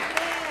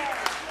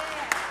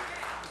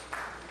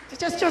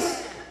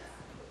 Just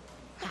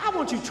I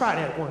want you to try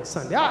that one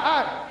Sunday.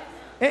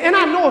 And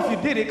I know if you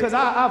did it, because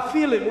I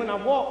feel it when I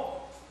walk,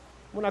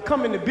 when I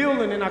come in the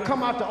building and I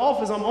come out the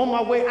office, I'm on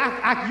my way.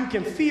 You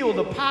can feel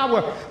the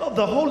power of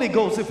the Holy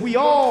Ghost. If we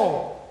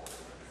all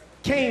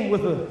came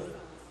with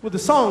a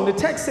song. The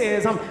text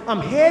says, I'm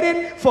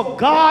headed for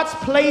God's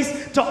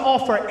place to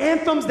offer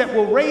anthems that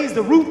will raise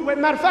the roof.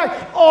 Matter of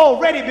fact,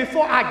 already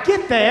before I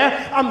get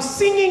there, I'm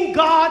singing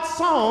God's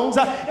songs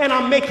and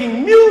I'm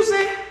making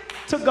music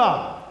to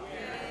God.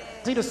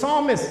 See, the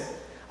psalmist,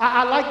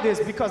 I like this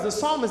because the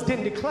psalmist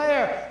didn't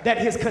declare that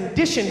his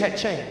condition had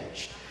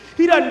changed.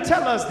 He doesn't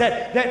tell us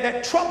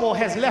that trouble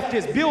has left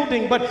his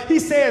building, but he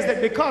says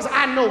that because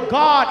I know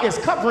God is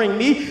covering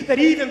me, that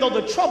even though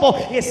the trouble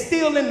is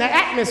still in the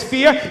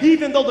atmosphere,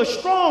 even though the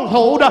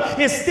stronghold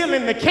is still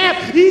in the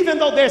camp, even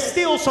though there's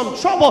still some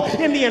trouble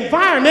in the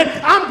environment,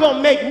 I'm going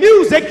to make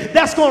music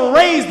that's going to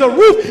raise the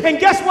roof. And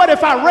guess what?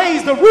 If I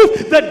raise the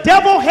roof, the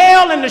devil,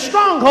 hell, and the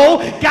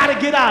stronghold got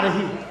to get out of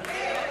here.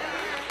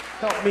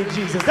 Help me,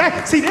 Jesus.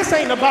 See, this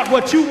ain't about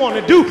what you want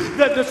to do.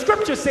 The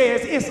scripture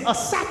says it's a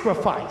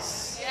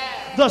sacrifice.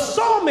 The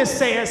psalmist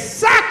says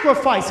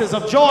sacrifices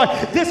of joy.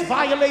 This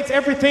violates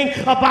everything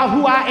about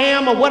who I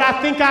am or what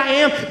I think I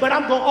am, but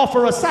I'm going to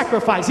offer a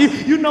sacrifice.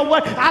 You know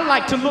what? I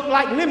like to look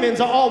like lemons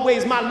are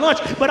always my lunch,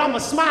 but I'm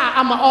going to smile.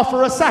 I'm going to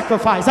offer a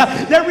sacrifice.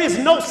 There is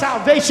no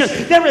salvation.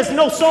 There is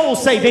no soul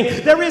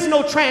saving. There is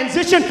no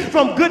transition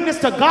from goodness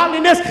to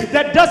godliness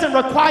that doesn't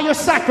require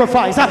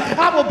sacrifice.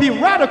 I will be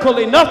radical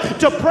enough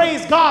to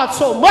praise God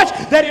so much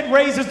that it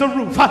raises the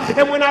roof.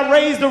 And when I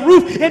raise the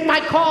roof, it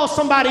might cause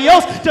somebody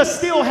else to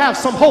still have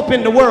some hope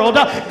in the world.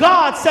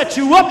 God set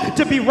you up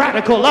to be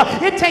radical.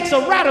 It takes a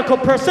radical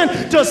person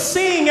to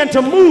sing and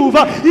to move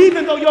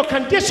even though your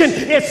condition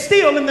is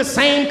still in the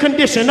same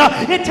condition.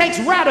 It takes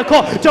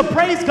radical to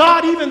praise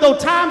God even though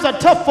times are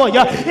tough for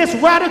you. It's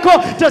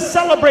radical to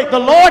celebrate the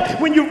Lord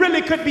when you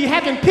really could be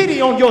having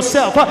pity on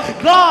yourself.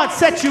 God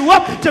set you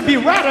up to be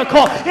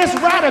radical. It's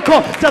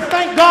radical to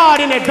thank God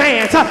in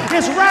advance.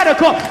 It's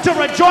radical to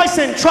rejoice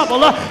in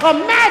trouble.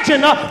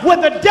 Imagine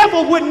what the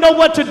devil wouldn't know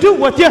what to do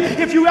with you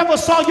if you ever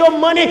saw your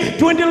money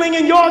dwindling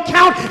in your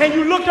account and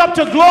you looked up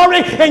to glory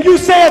and you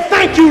said,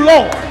 thank you,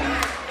 Lord.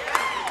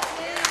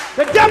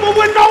 The devil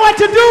wouldn't know what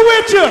to do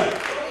with you.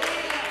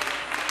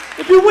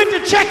 If you went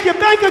to check your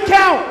bank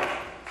account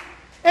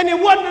and there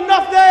wasn't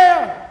enough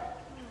there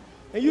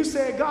and you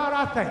said, God,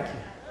 I thank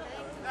you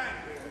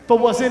for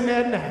what's in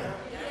there now.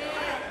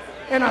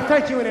 And I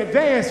thank you in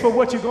advance for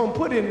what you're going to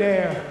put in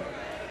there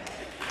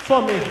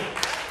for me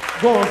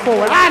going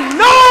forward. I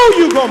know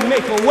you're going to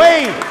make a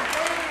way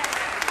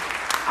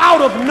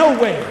out of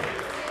nowhere.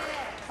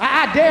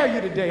 I dare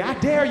you today. I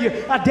dare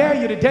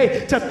you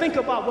today to think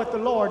about what the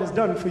Lord has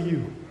done for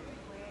you.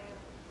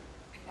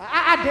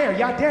 I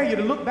dare you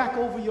to look back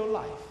over your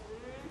life.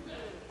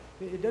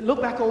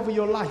 Look back over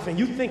your life and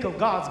you think of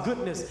God's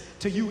goodness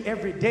to you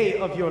every day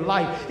of your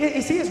life.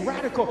 It's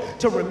radical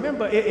to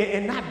remember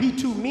and not be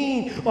too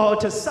mean or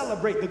to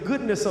celebrate the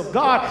goodness of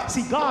God.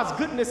 See, God's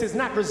goodness is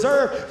not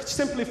reserved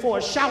simply for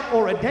a shout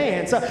or a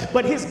dance,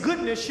 but his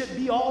goodness should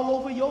be all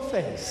over your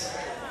face.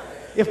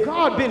 If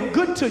God been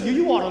good to you,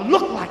 you ought to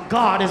look like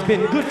God has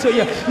been good to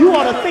you. You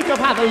ought to think of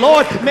how the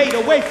Lord made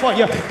a way for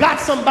you. Got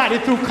somebody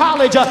through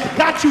college,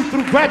 got you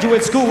through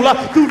graduate school,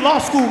 through law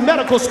school,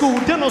 medical school,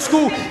 dental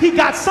school. He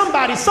got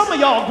somebody. Some of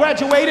y'all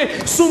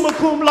graduated summa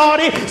cum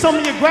laude. Some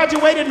of you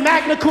graduated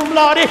magna cum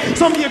laude.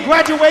 Some of you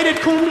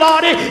graduated cum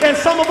laude. And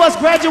some of us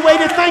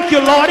graduated thank you,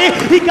 Lordy.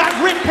 He got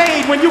rent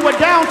paid when you were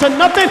down to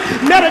nothing.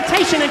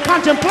 Meditation and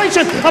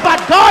contemplation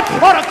about God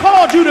ought to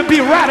cause you to be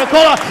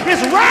radical.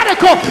 It's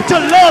radical to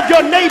love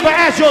your neighbor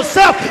as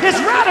yourself. It's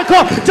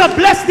radical to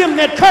bless them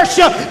that curse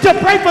you, to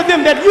pray for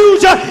them that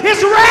use you.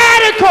 It's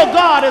radical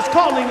God is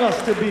calling us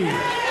to be.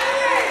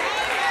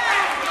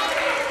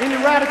 Any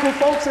radical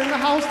folks in the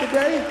house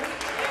today?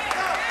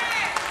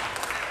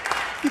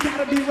 You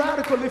gotta be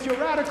radical. If you're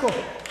radical,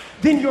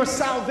 then your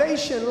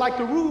salvation, like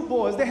the Rude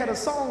Boys, they had a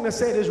song that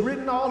said it's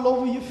written all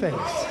over your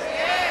face.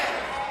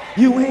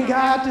 You ain't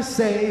got to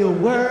say a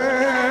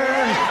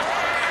word.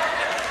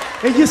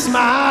 And you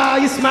smile,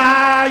 you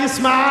smile, you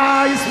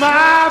smile, you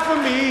smile for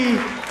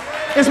me.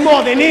 It's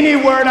more than any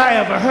word I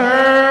ever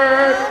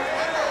heard.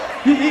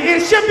 It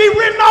should be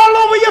written all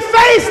over your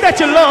face that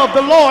you love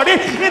the Lord. I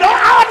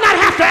ought not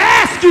have to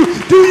ask you,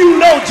 do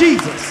you know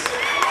Jesus?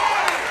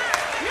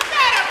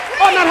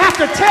 I ought not have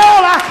to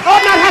tell, I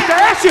ought not have to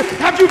ask you,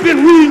 have you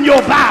been reading your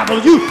Bible?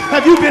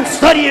 Have you been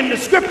studying the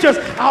scriptures?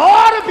 I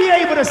ought to be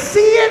able to see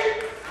it.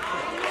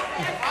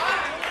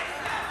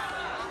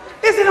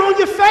 Is it on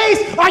your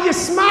face? Are you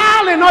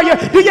smiling?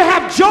 Do you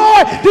have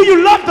joy? Do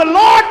you love the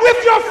Lord with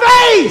your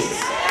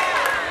face?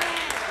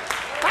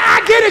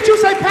 I get it. You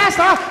say,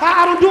 Pastor,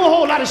 I don't do a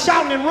whole lot of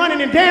shouting and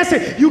running and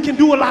dancing. You can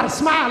do a lot of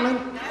smiling.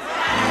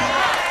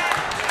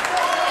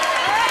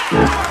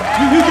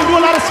 You can do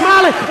a lot of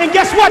smiling. And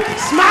guess what?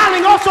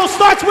 Smiling also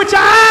starts with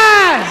your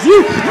eyes.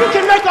 You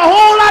can make a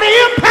whole lot of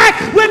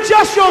impact with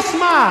just your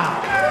smile.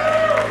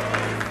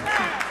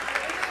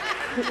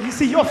 You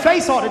see, your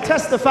face ought to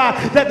testify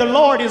that the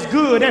Lord is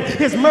good and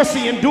his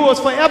mercy endures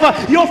forever.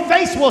 Your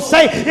face will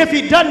say, if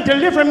he doesn't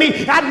deliver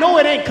me, I know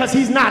it ain't because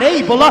he's not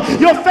able.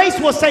 Your face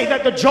will say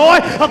that the joy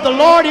of the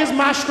Lord is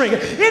my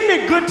strength. Isn't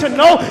it good to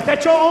know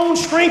that your own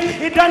strength,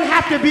 it doesn't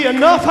have to be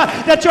enough,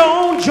 that your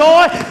own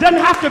joy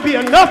doesn't have to be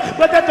enough,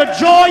 but that the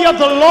joy of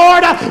the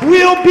Lord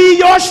will be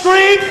your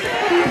strength?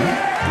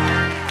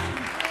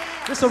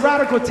 It's a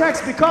radical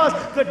text because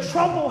the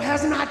trouble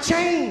has not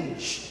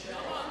changed.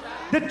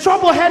 The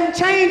trouble hadn't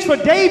changed for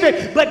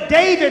David, but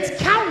David's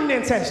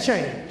countenance has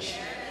changed.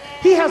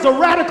 He has a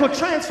radical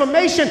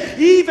transformation,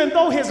 even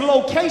though his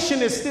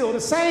location is still the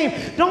same.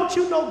 Don't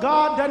you know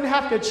God doesn't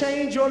have to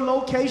change your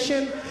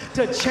location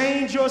to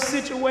change your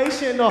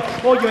situation or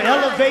your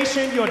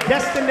elevation, your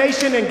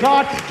destination, and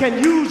God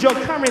can use your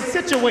current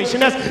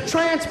situation as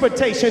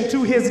transportation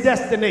to his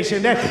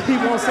destination. That he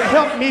wants to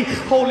help me,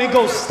 Holy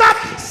Ghost.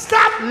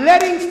 Stop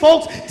letting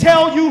folks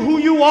tell you who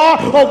you are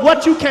or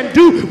what you can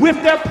do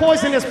with their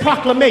poisonous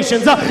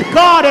proclamations.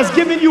 God has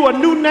given you a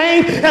new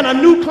name and a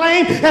new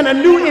claim and a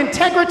new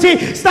integrity.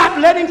 Stop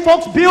letting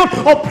folks build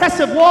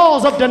oppressive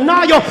walls of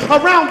denial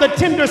around the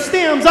tender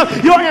stems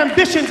of your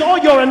ambitions or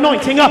your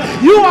anointing.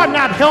 You are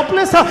not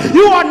helpless.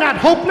 You are not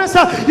hopeless.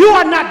 You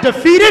are not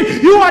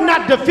defeated. You are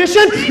not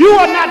deficient. You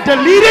are not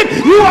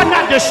deleted. You are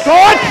not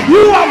destroyed.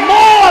 You are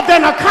more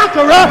than a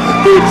conqueror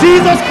through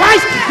Jesus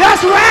Christ.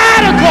 That's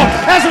radical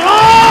as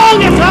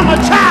long as I'm a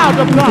child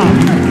of God.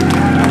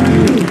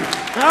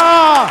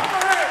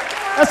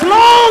 As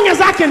long as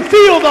I can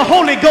feel the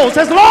Holy Ghost,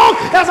 as long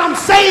as I'm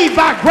saved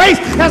by grace,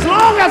 as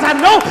long as I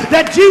know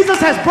that Jesus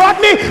has brought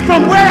me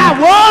from where I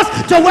was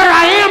to where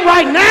I am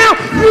right now,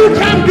 you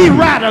can be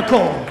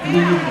radical.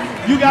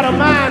 You got a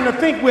mind to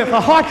think with,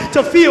 a heart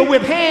to feel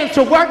with, hands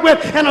to work with,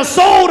 and a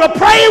soul to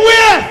pray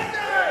with.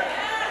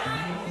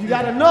 You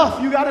got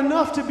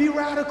enough to be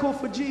radical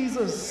for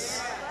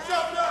Jesus.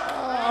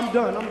 I'm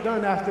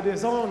done after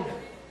this. On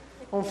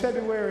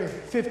February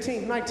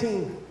 15,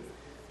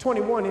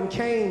 1921 in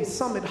Kane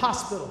Summit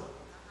Hospital,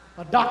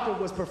 a doctor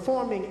was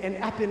performing an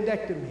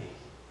appendectomy.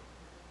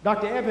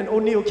 Dr. Evan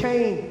O'Neill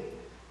Kane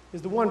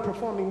is the one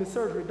performing the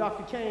surgery.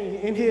 Dr. Kane,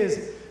 in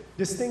his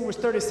distinguished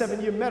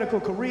 37-year medical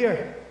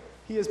career,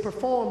 he has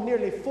performed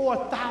nearly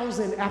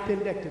 4,000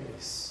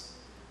 appendectomies.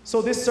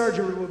 So this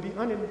surgery will be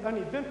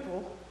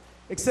uneventful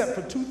except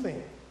for two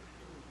things.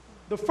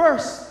 The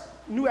first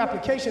new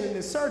application in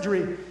this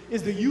surgery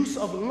is the use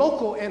of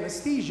local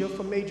anesthesia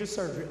for major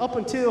surgery. Up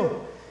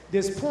until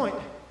this point,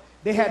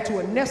 they had to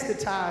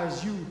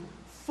anesthetize you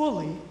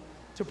fully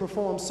to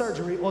perform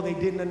surgery, or they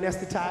didn't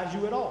anesthetize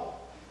you at all.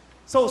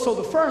 So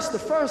the first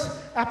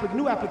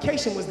new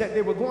application was that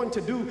they were going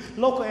to do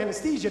local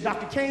anesthesia.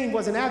 Dr. Kane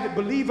was an avid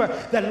believer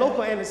that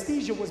local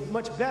anesthesia was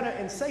much better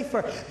and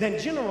safer than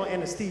general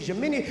anesthesia.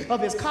 Many of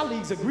his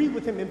colleagues agree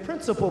with him in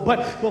principle,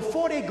 but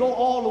before they go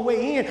all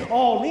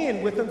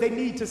in with him, they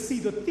need to see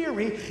the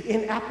theory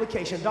in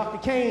application. Dr.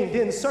 Kane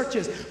then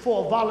searches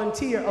for a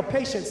volunteer, a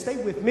patient, stay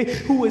with me,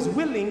 who is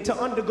willing to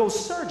undergo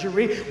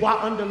surgery while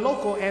under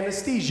local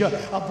anesthesia.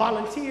 A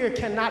volunteer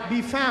cannot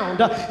be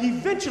found.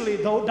 Eventually,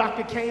 though,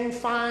 Dr. Kane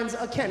finds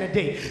a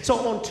candidate. So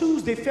on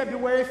Tuesday,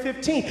 February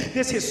 15th,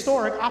 this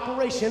historic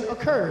operation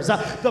occurs.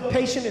 The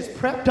patient is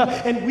prepped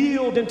and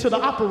wheeled into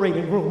the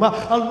operating room.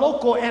 A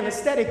local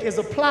anesthetic is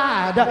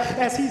applied.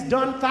 As he's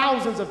done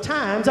thousands of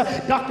times,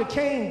 Dr.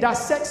 Kane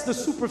dissects the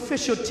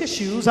superficial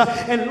tissues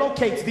and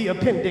locates the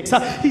appendix.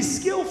 He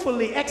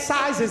skillfully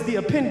excises the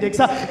appendix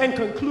and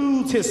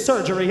concludes his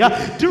surgery.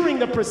 During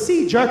the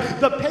procedure,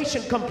 the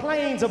patient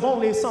complains of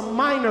only some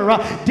minor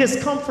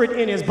discomfort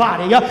in his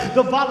body.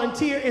 The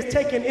volunteer is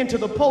taken into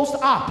the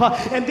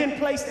post-op and then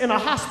placed in a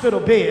hospital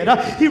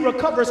bed. He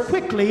recovers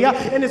quickly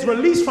and is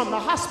released from the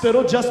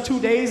hospital just 2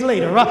 days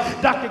later.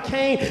 Dr.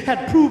 Kane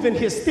had proven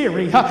his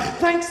theory.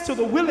 Thanks to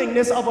the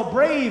willingness of a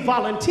brave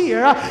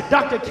volunteer,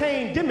 Dr.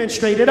 Kane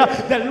demonstrated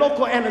that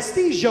local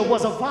anesthesia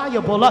was a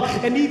viable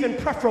and even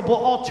preferable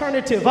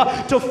alternative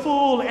to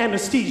full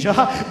anesthesia.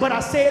 But I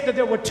said that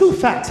there were two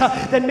facts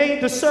that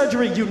made the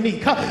surgery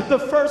unique.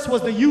 The first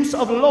was the use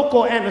of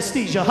local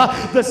anesthesia.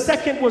 The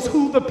second was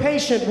who the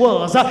patient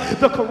was.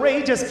 The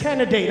courageous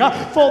candidate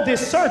for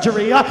this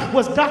surgery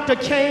was Dr.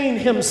 Kane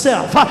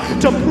himself.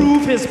 To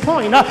prove his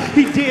point,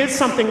 he did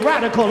something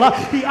radical.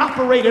 He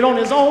operated on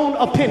his own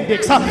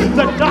appendix.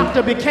 The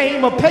doctor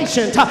became a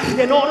patient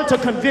in order to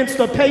convince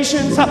the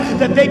patients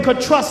that they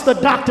could trust the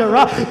doctor.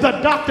 The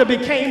doctor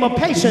became a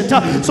patient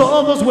so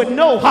others would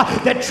know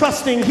that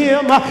trusting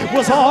him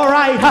was all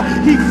right.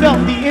 He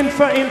felt the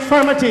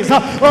infirmities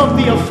of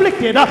the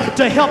afflicted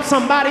to help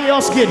somebody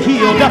else get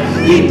healed.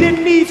 He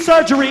didn't need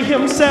surgery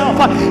himself.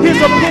 His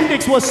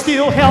appendix was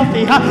still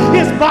healthy.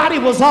 His body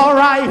was all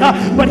right,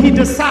 but he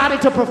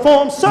decided to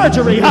perform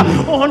surgery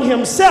on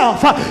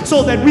himself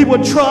so that we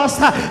would trust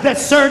that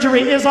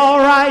surgery is all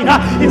right.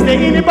 Is there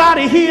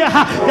anybody here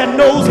that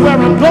knows where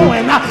I'm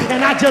going?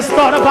 And I just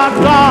thought about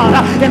God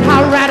and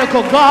how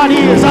radical God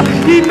is.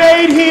 He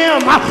made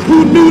him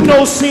who knew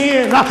no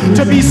sin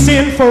to be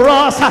sin for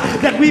us,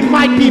 that we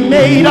might be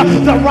made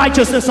the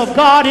righteousness of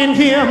God in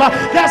him.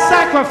 That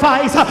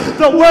sacrifice,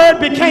 the word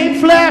became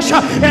flesh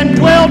and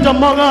dwelled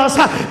among us.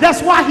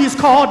 That's why he's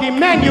called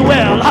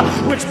Emmanuel,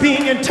 which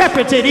being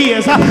interpreted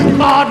is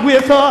God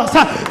with us.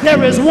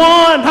 There is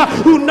one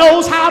who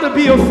knows how to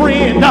be a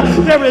friend.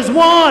 There is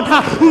one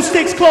who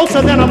sticks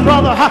closer than a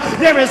brother.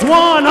 There is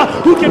one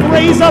who can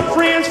raise up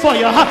friends for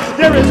you.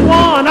 There is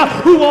one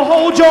who will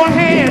hold your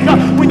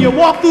hand when you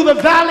walk through the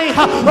valley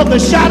of the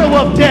shadow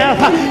of death.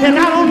 And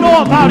I don't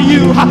know about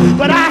you,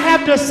 but I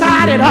have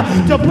decided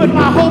to put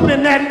my hope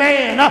in that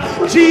man.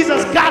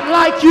 Jesus got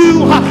like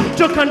you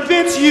to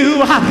convince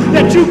you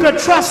that you could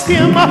trust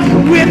him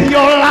with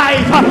your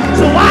life.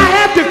 So I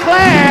have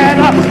declared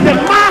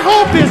that my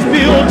hope is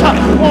built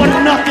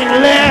on nothing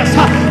less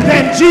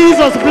than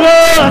Jesus'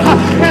 blood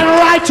and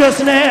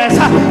righteousness.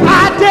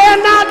 I dare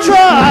not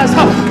trust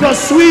the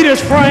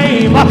sweetest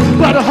frame,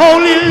 but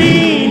wholly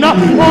lean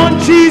on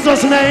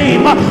Jesus'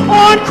 name.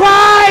 On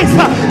Christ,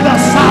 the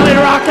solid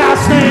rock I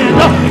stand.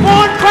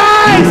 On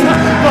Christ,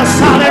 the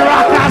solid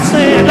rock I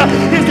stand.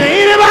 Is there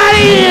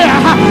anybody here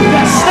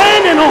that's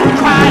standing on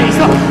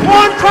Christ?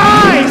 On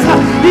Christ,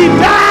 he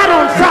died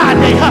on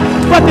Friday,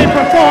 but they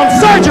performed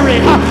surgery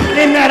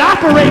in that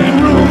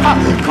operating room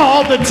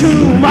called the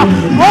tomb.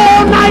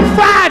 All night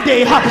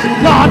Friday,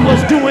 God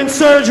was doing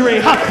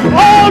surgery.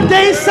 All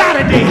day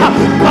Saturday,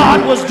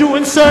 God was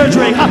doing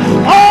surgery.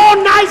 All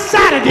night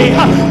Saturday,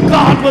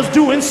 God was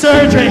doing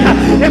surgery.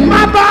 And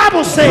my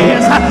Bible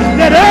says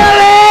that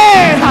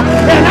early,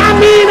 and I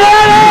mean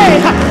early,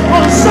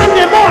 on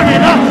Sunday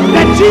morning,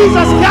 that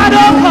Jesus got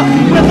up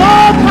with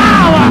all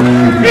power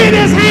in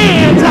his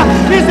hands.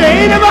 Is there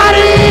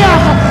anybody here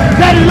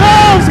that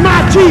loves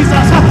my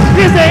Jesus?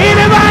 Is there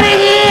anybody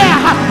here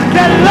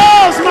that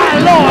loves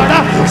my Lord?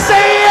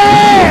 Say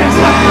yes,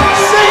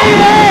 say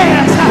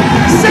yes,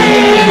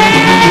 say yes.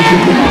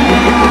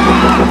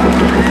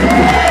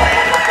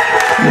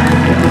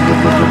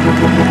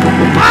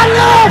 I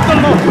love the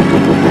Lord.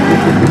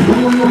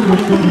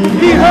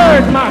 He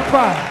heard my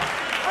cry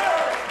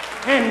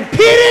and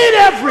pitied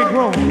every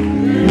groan.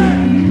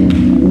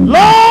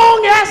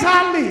 Long as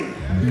I live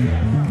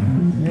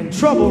and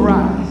trouble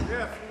rise,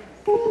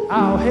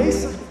 I'll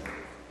hasten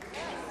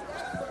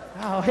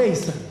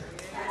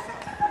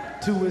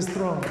to his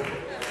throne.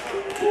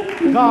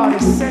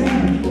 God is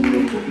setting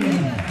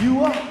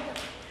you up,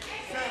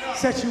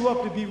 set you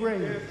up to be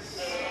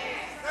raised,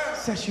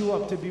 set you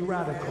up to be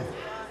radical.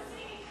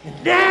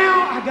 And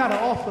now I got to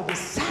offer the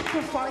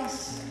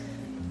sacrifice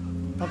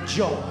of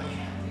joy.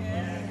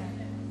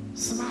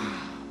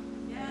 Smile.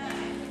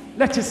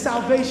 Let your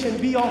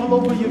salvation be all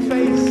over your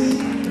face.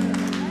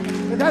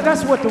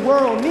 That's what the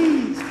world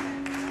needs.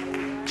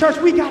 Church,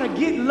 we got to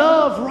get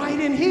love right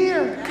in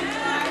here,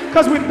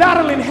 because we're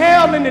battling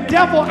hell and the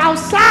devil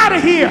outside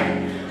of here.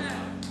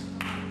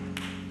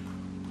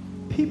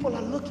 People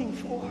are looking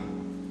for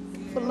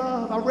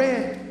love.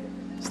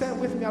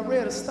 Stand with me, I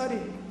read a study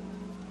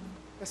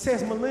that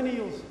says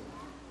millennials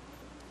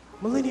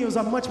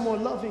are much more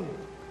loving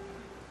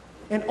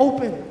and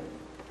open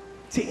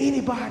to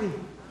anybody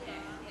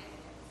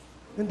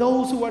than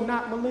those who are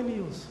not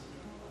millennials.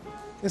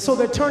 And so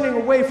they're turning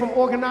away from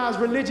organized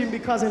religion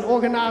because in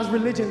organized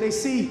religion they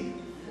see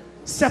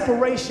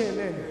separation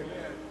and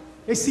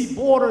they see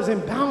borders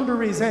and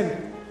boundaries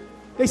and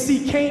they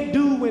see can't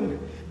do and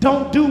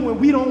don't do, and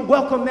we don't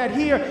welcome that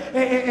here.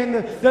 And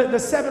the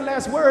 7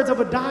 last words of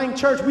a dying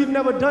church, we've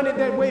never done it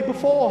that way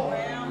before.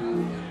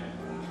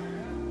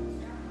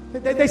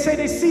 They say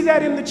they see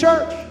that in the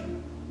church.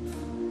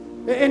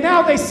 And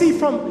now they see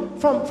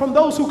from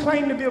those who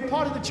claim to be a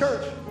part of the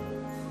church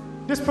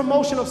this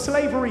promotion of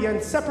slavery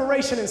and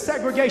separation and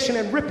segregation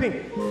and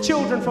ripping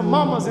children from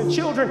mamas and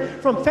children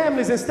from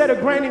families instead of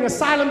granting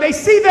asylum. They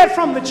see that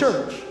from the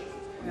church.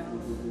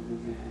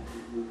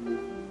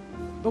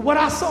 But what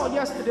I saw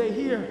yesterday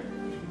here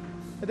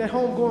at that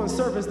homegoing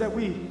service that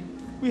we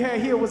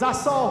had here was I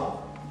saw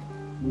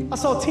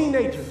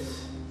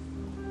teenagers,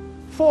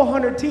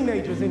 400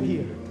 teenagers in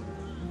here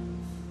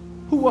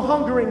who were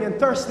hungering and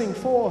thirsting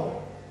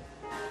for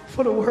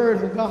the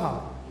word of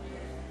God,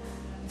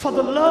 for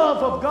the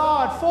love of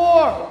God,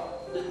 for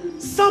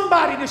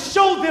somebody to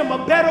show them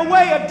a better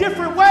way, a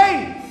different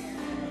way.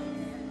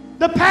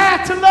 The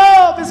path to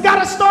love has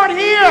got to start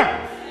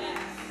here.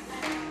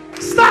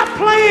 Stop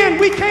playing.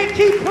 We can't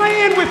keep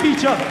playing with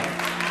each other.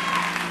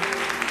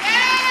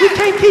 We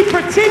can't keep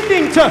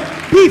pretending to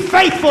be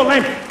faithful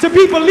and to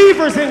be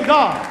believers in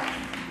God.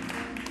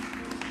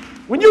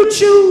 When you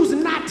choose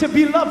not to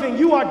be loving,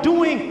 you are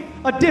doing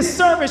a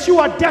disservice. You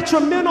are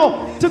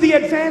detrimental to the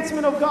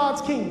advancement of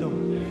God's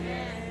kingdom.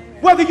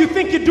 Whether you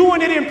think you're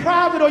doing it in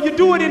private or you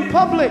do it in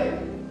public,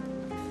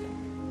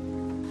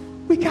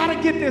 we got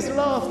to get this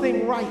love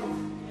thing right.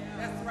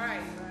 That's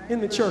right.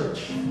 In the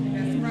church.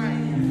 That's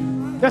right.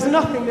 There's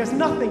nothing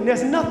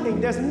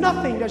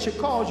that should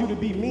cause you to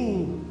be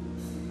mean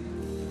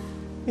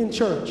in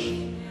church,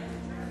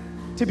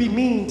 to be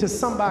mean to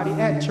somebody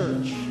at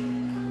church.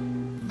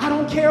 I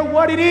don't care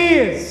what it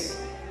is.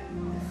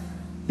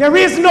 There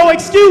is no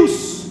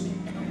excuse.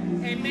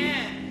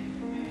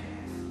 Amen.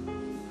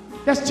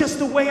 That's just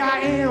the way I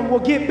am. We'll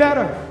get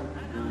better.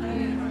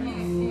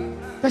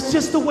 That's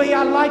just the way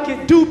I like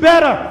it. Do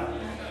better.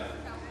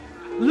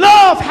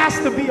 Love has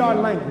to be our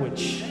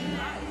language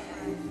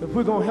if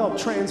we're going to help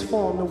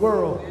transform the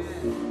world.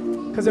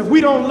 Because if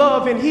we don't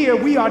love in here,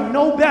 we are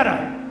no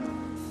better.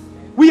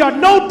 We are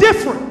no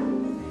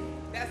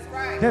different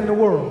than the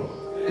world.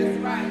 That's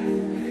right.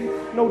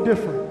 No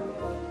different.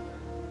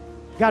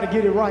 Got to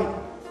get it right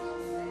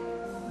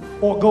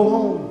or go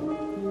home.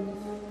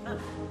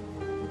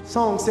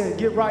 Song said,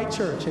 get right,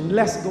 church, and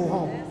let's go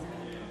home.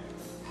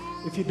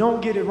 If you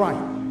don't get it right,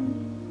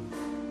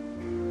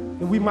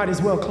 then we might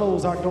as well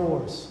close our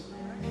doors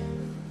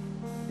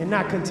and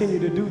not continue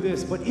to do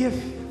this. But if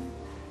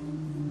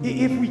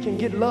we can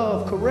get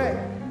love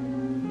correct,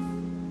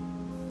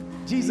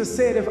 Jesus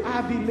said, if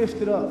I be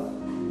lifted up,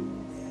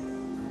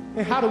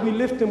 and how do we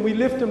lift him? We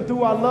lift him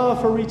through our love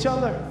for each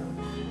other.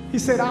 He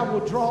said, I will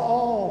draw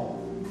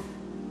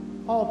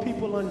all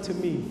people unto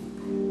me.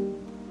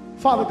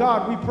 Father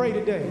God, we pray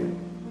today.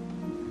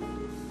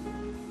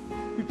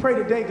 We pray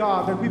today,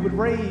 God, that we would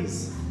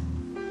raise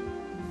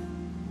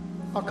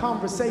our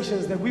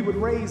conversations, that we would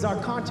raise our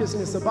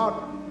consciousness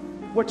about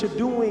what you're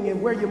doing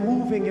and where you're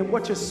moving and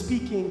what you're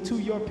speaking to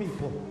your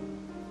people.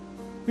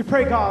 We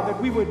pray, God,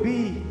 that we would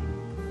be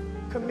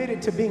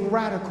committed to being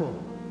radical,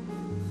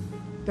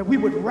 that we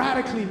would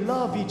radically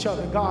love each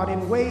other, God,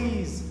 in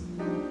ways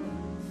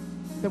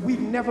that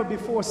we've never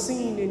before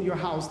seen in your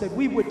house, that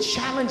we would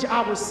challenge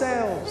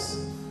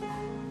ourselves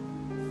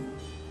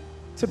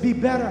to be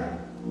better,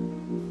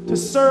 to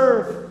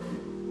serve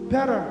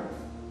better,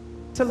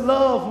 to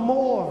love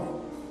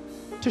more,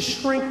 to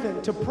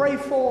strengthen, to pray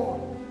for,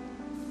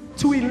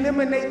 to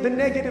eliminate the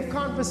negative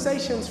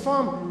conversations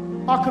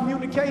from our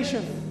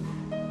communication,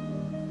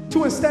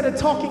 to instead of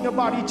talking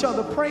about each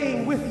other,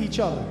 praying with each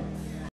other,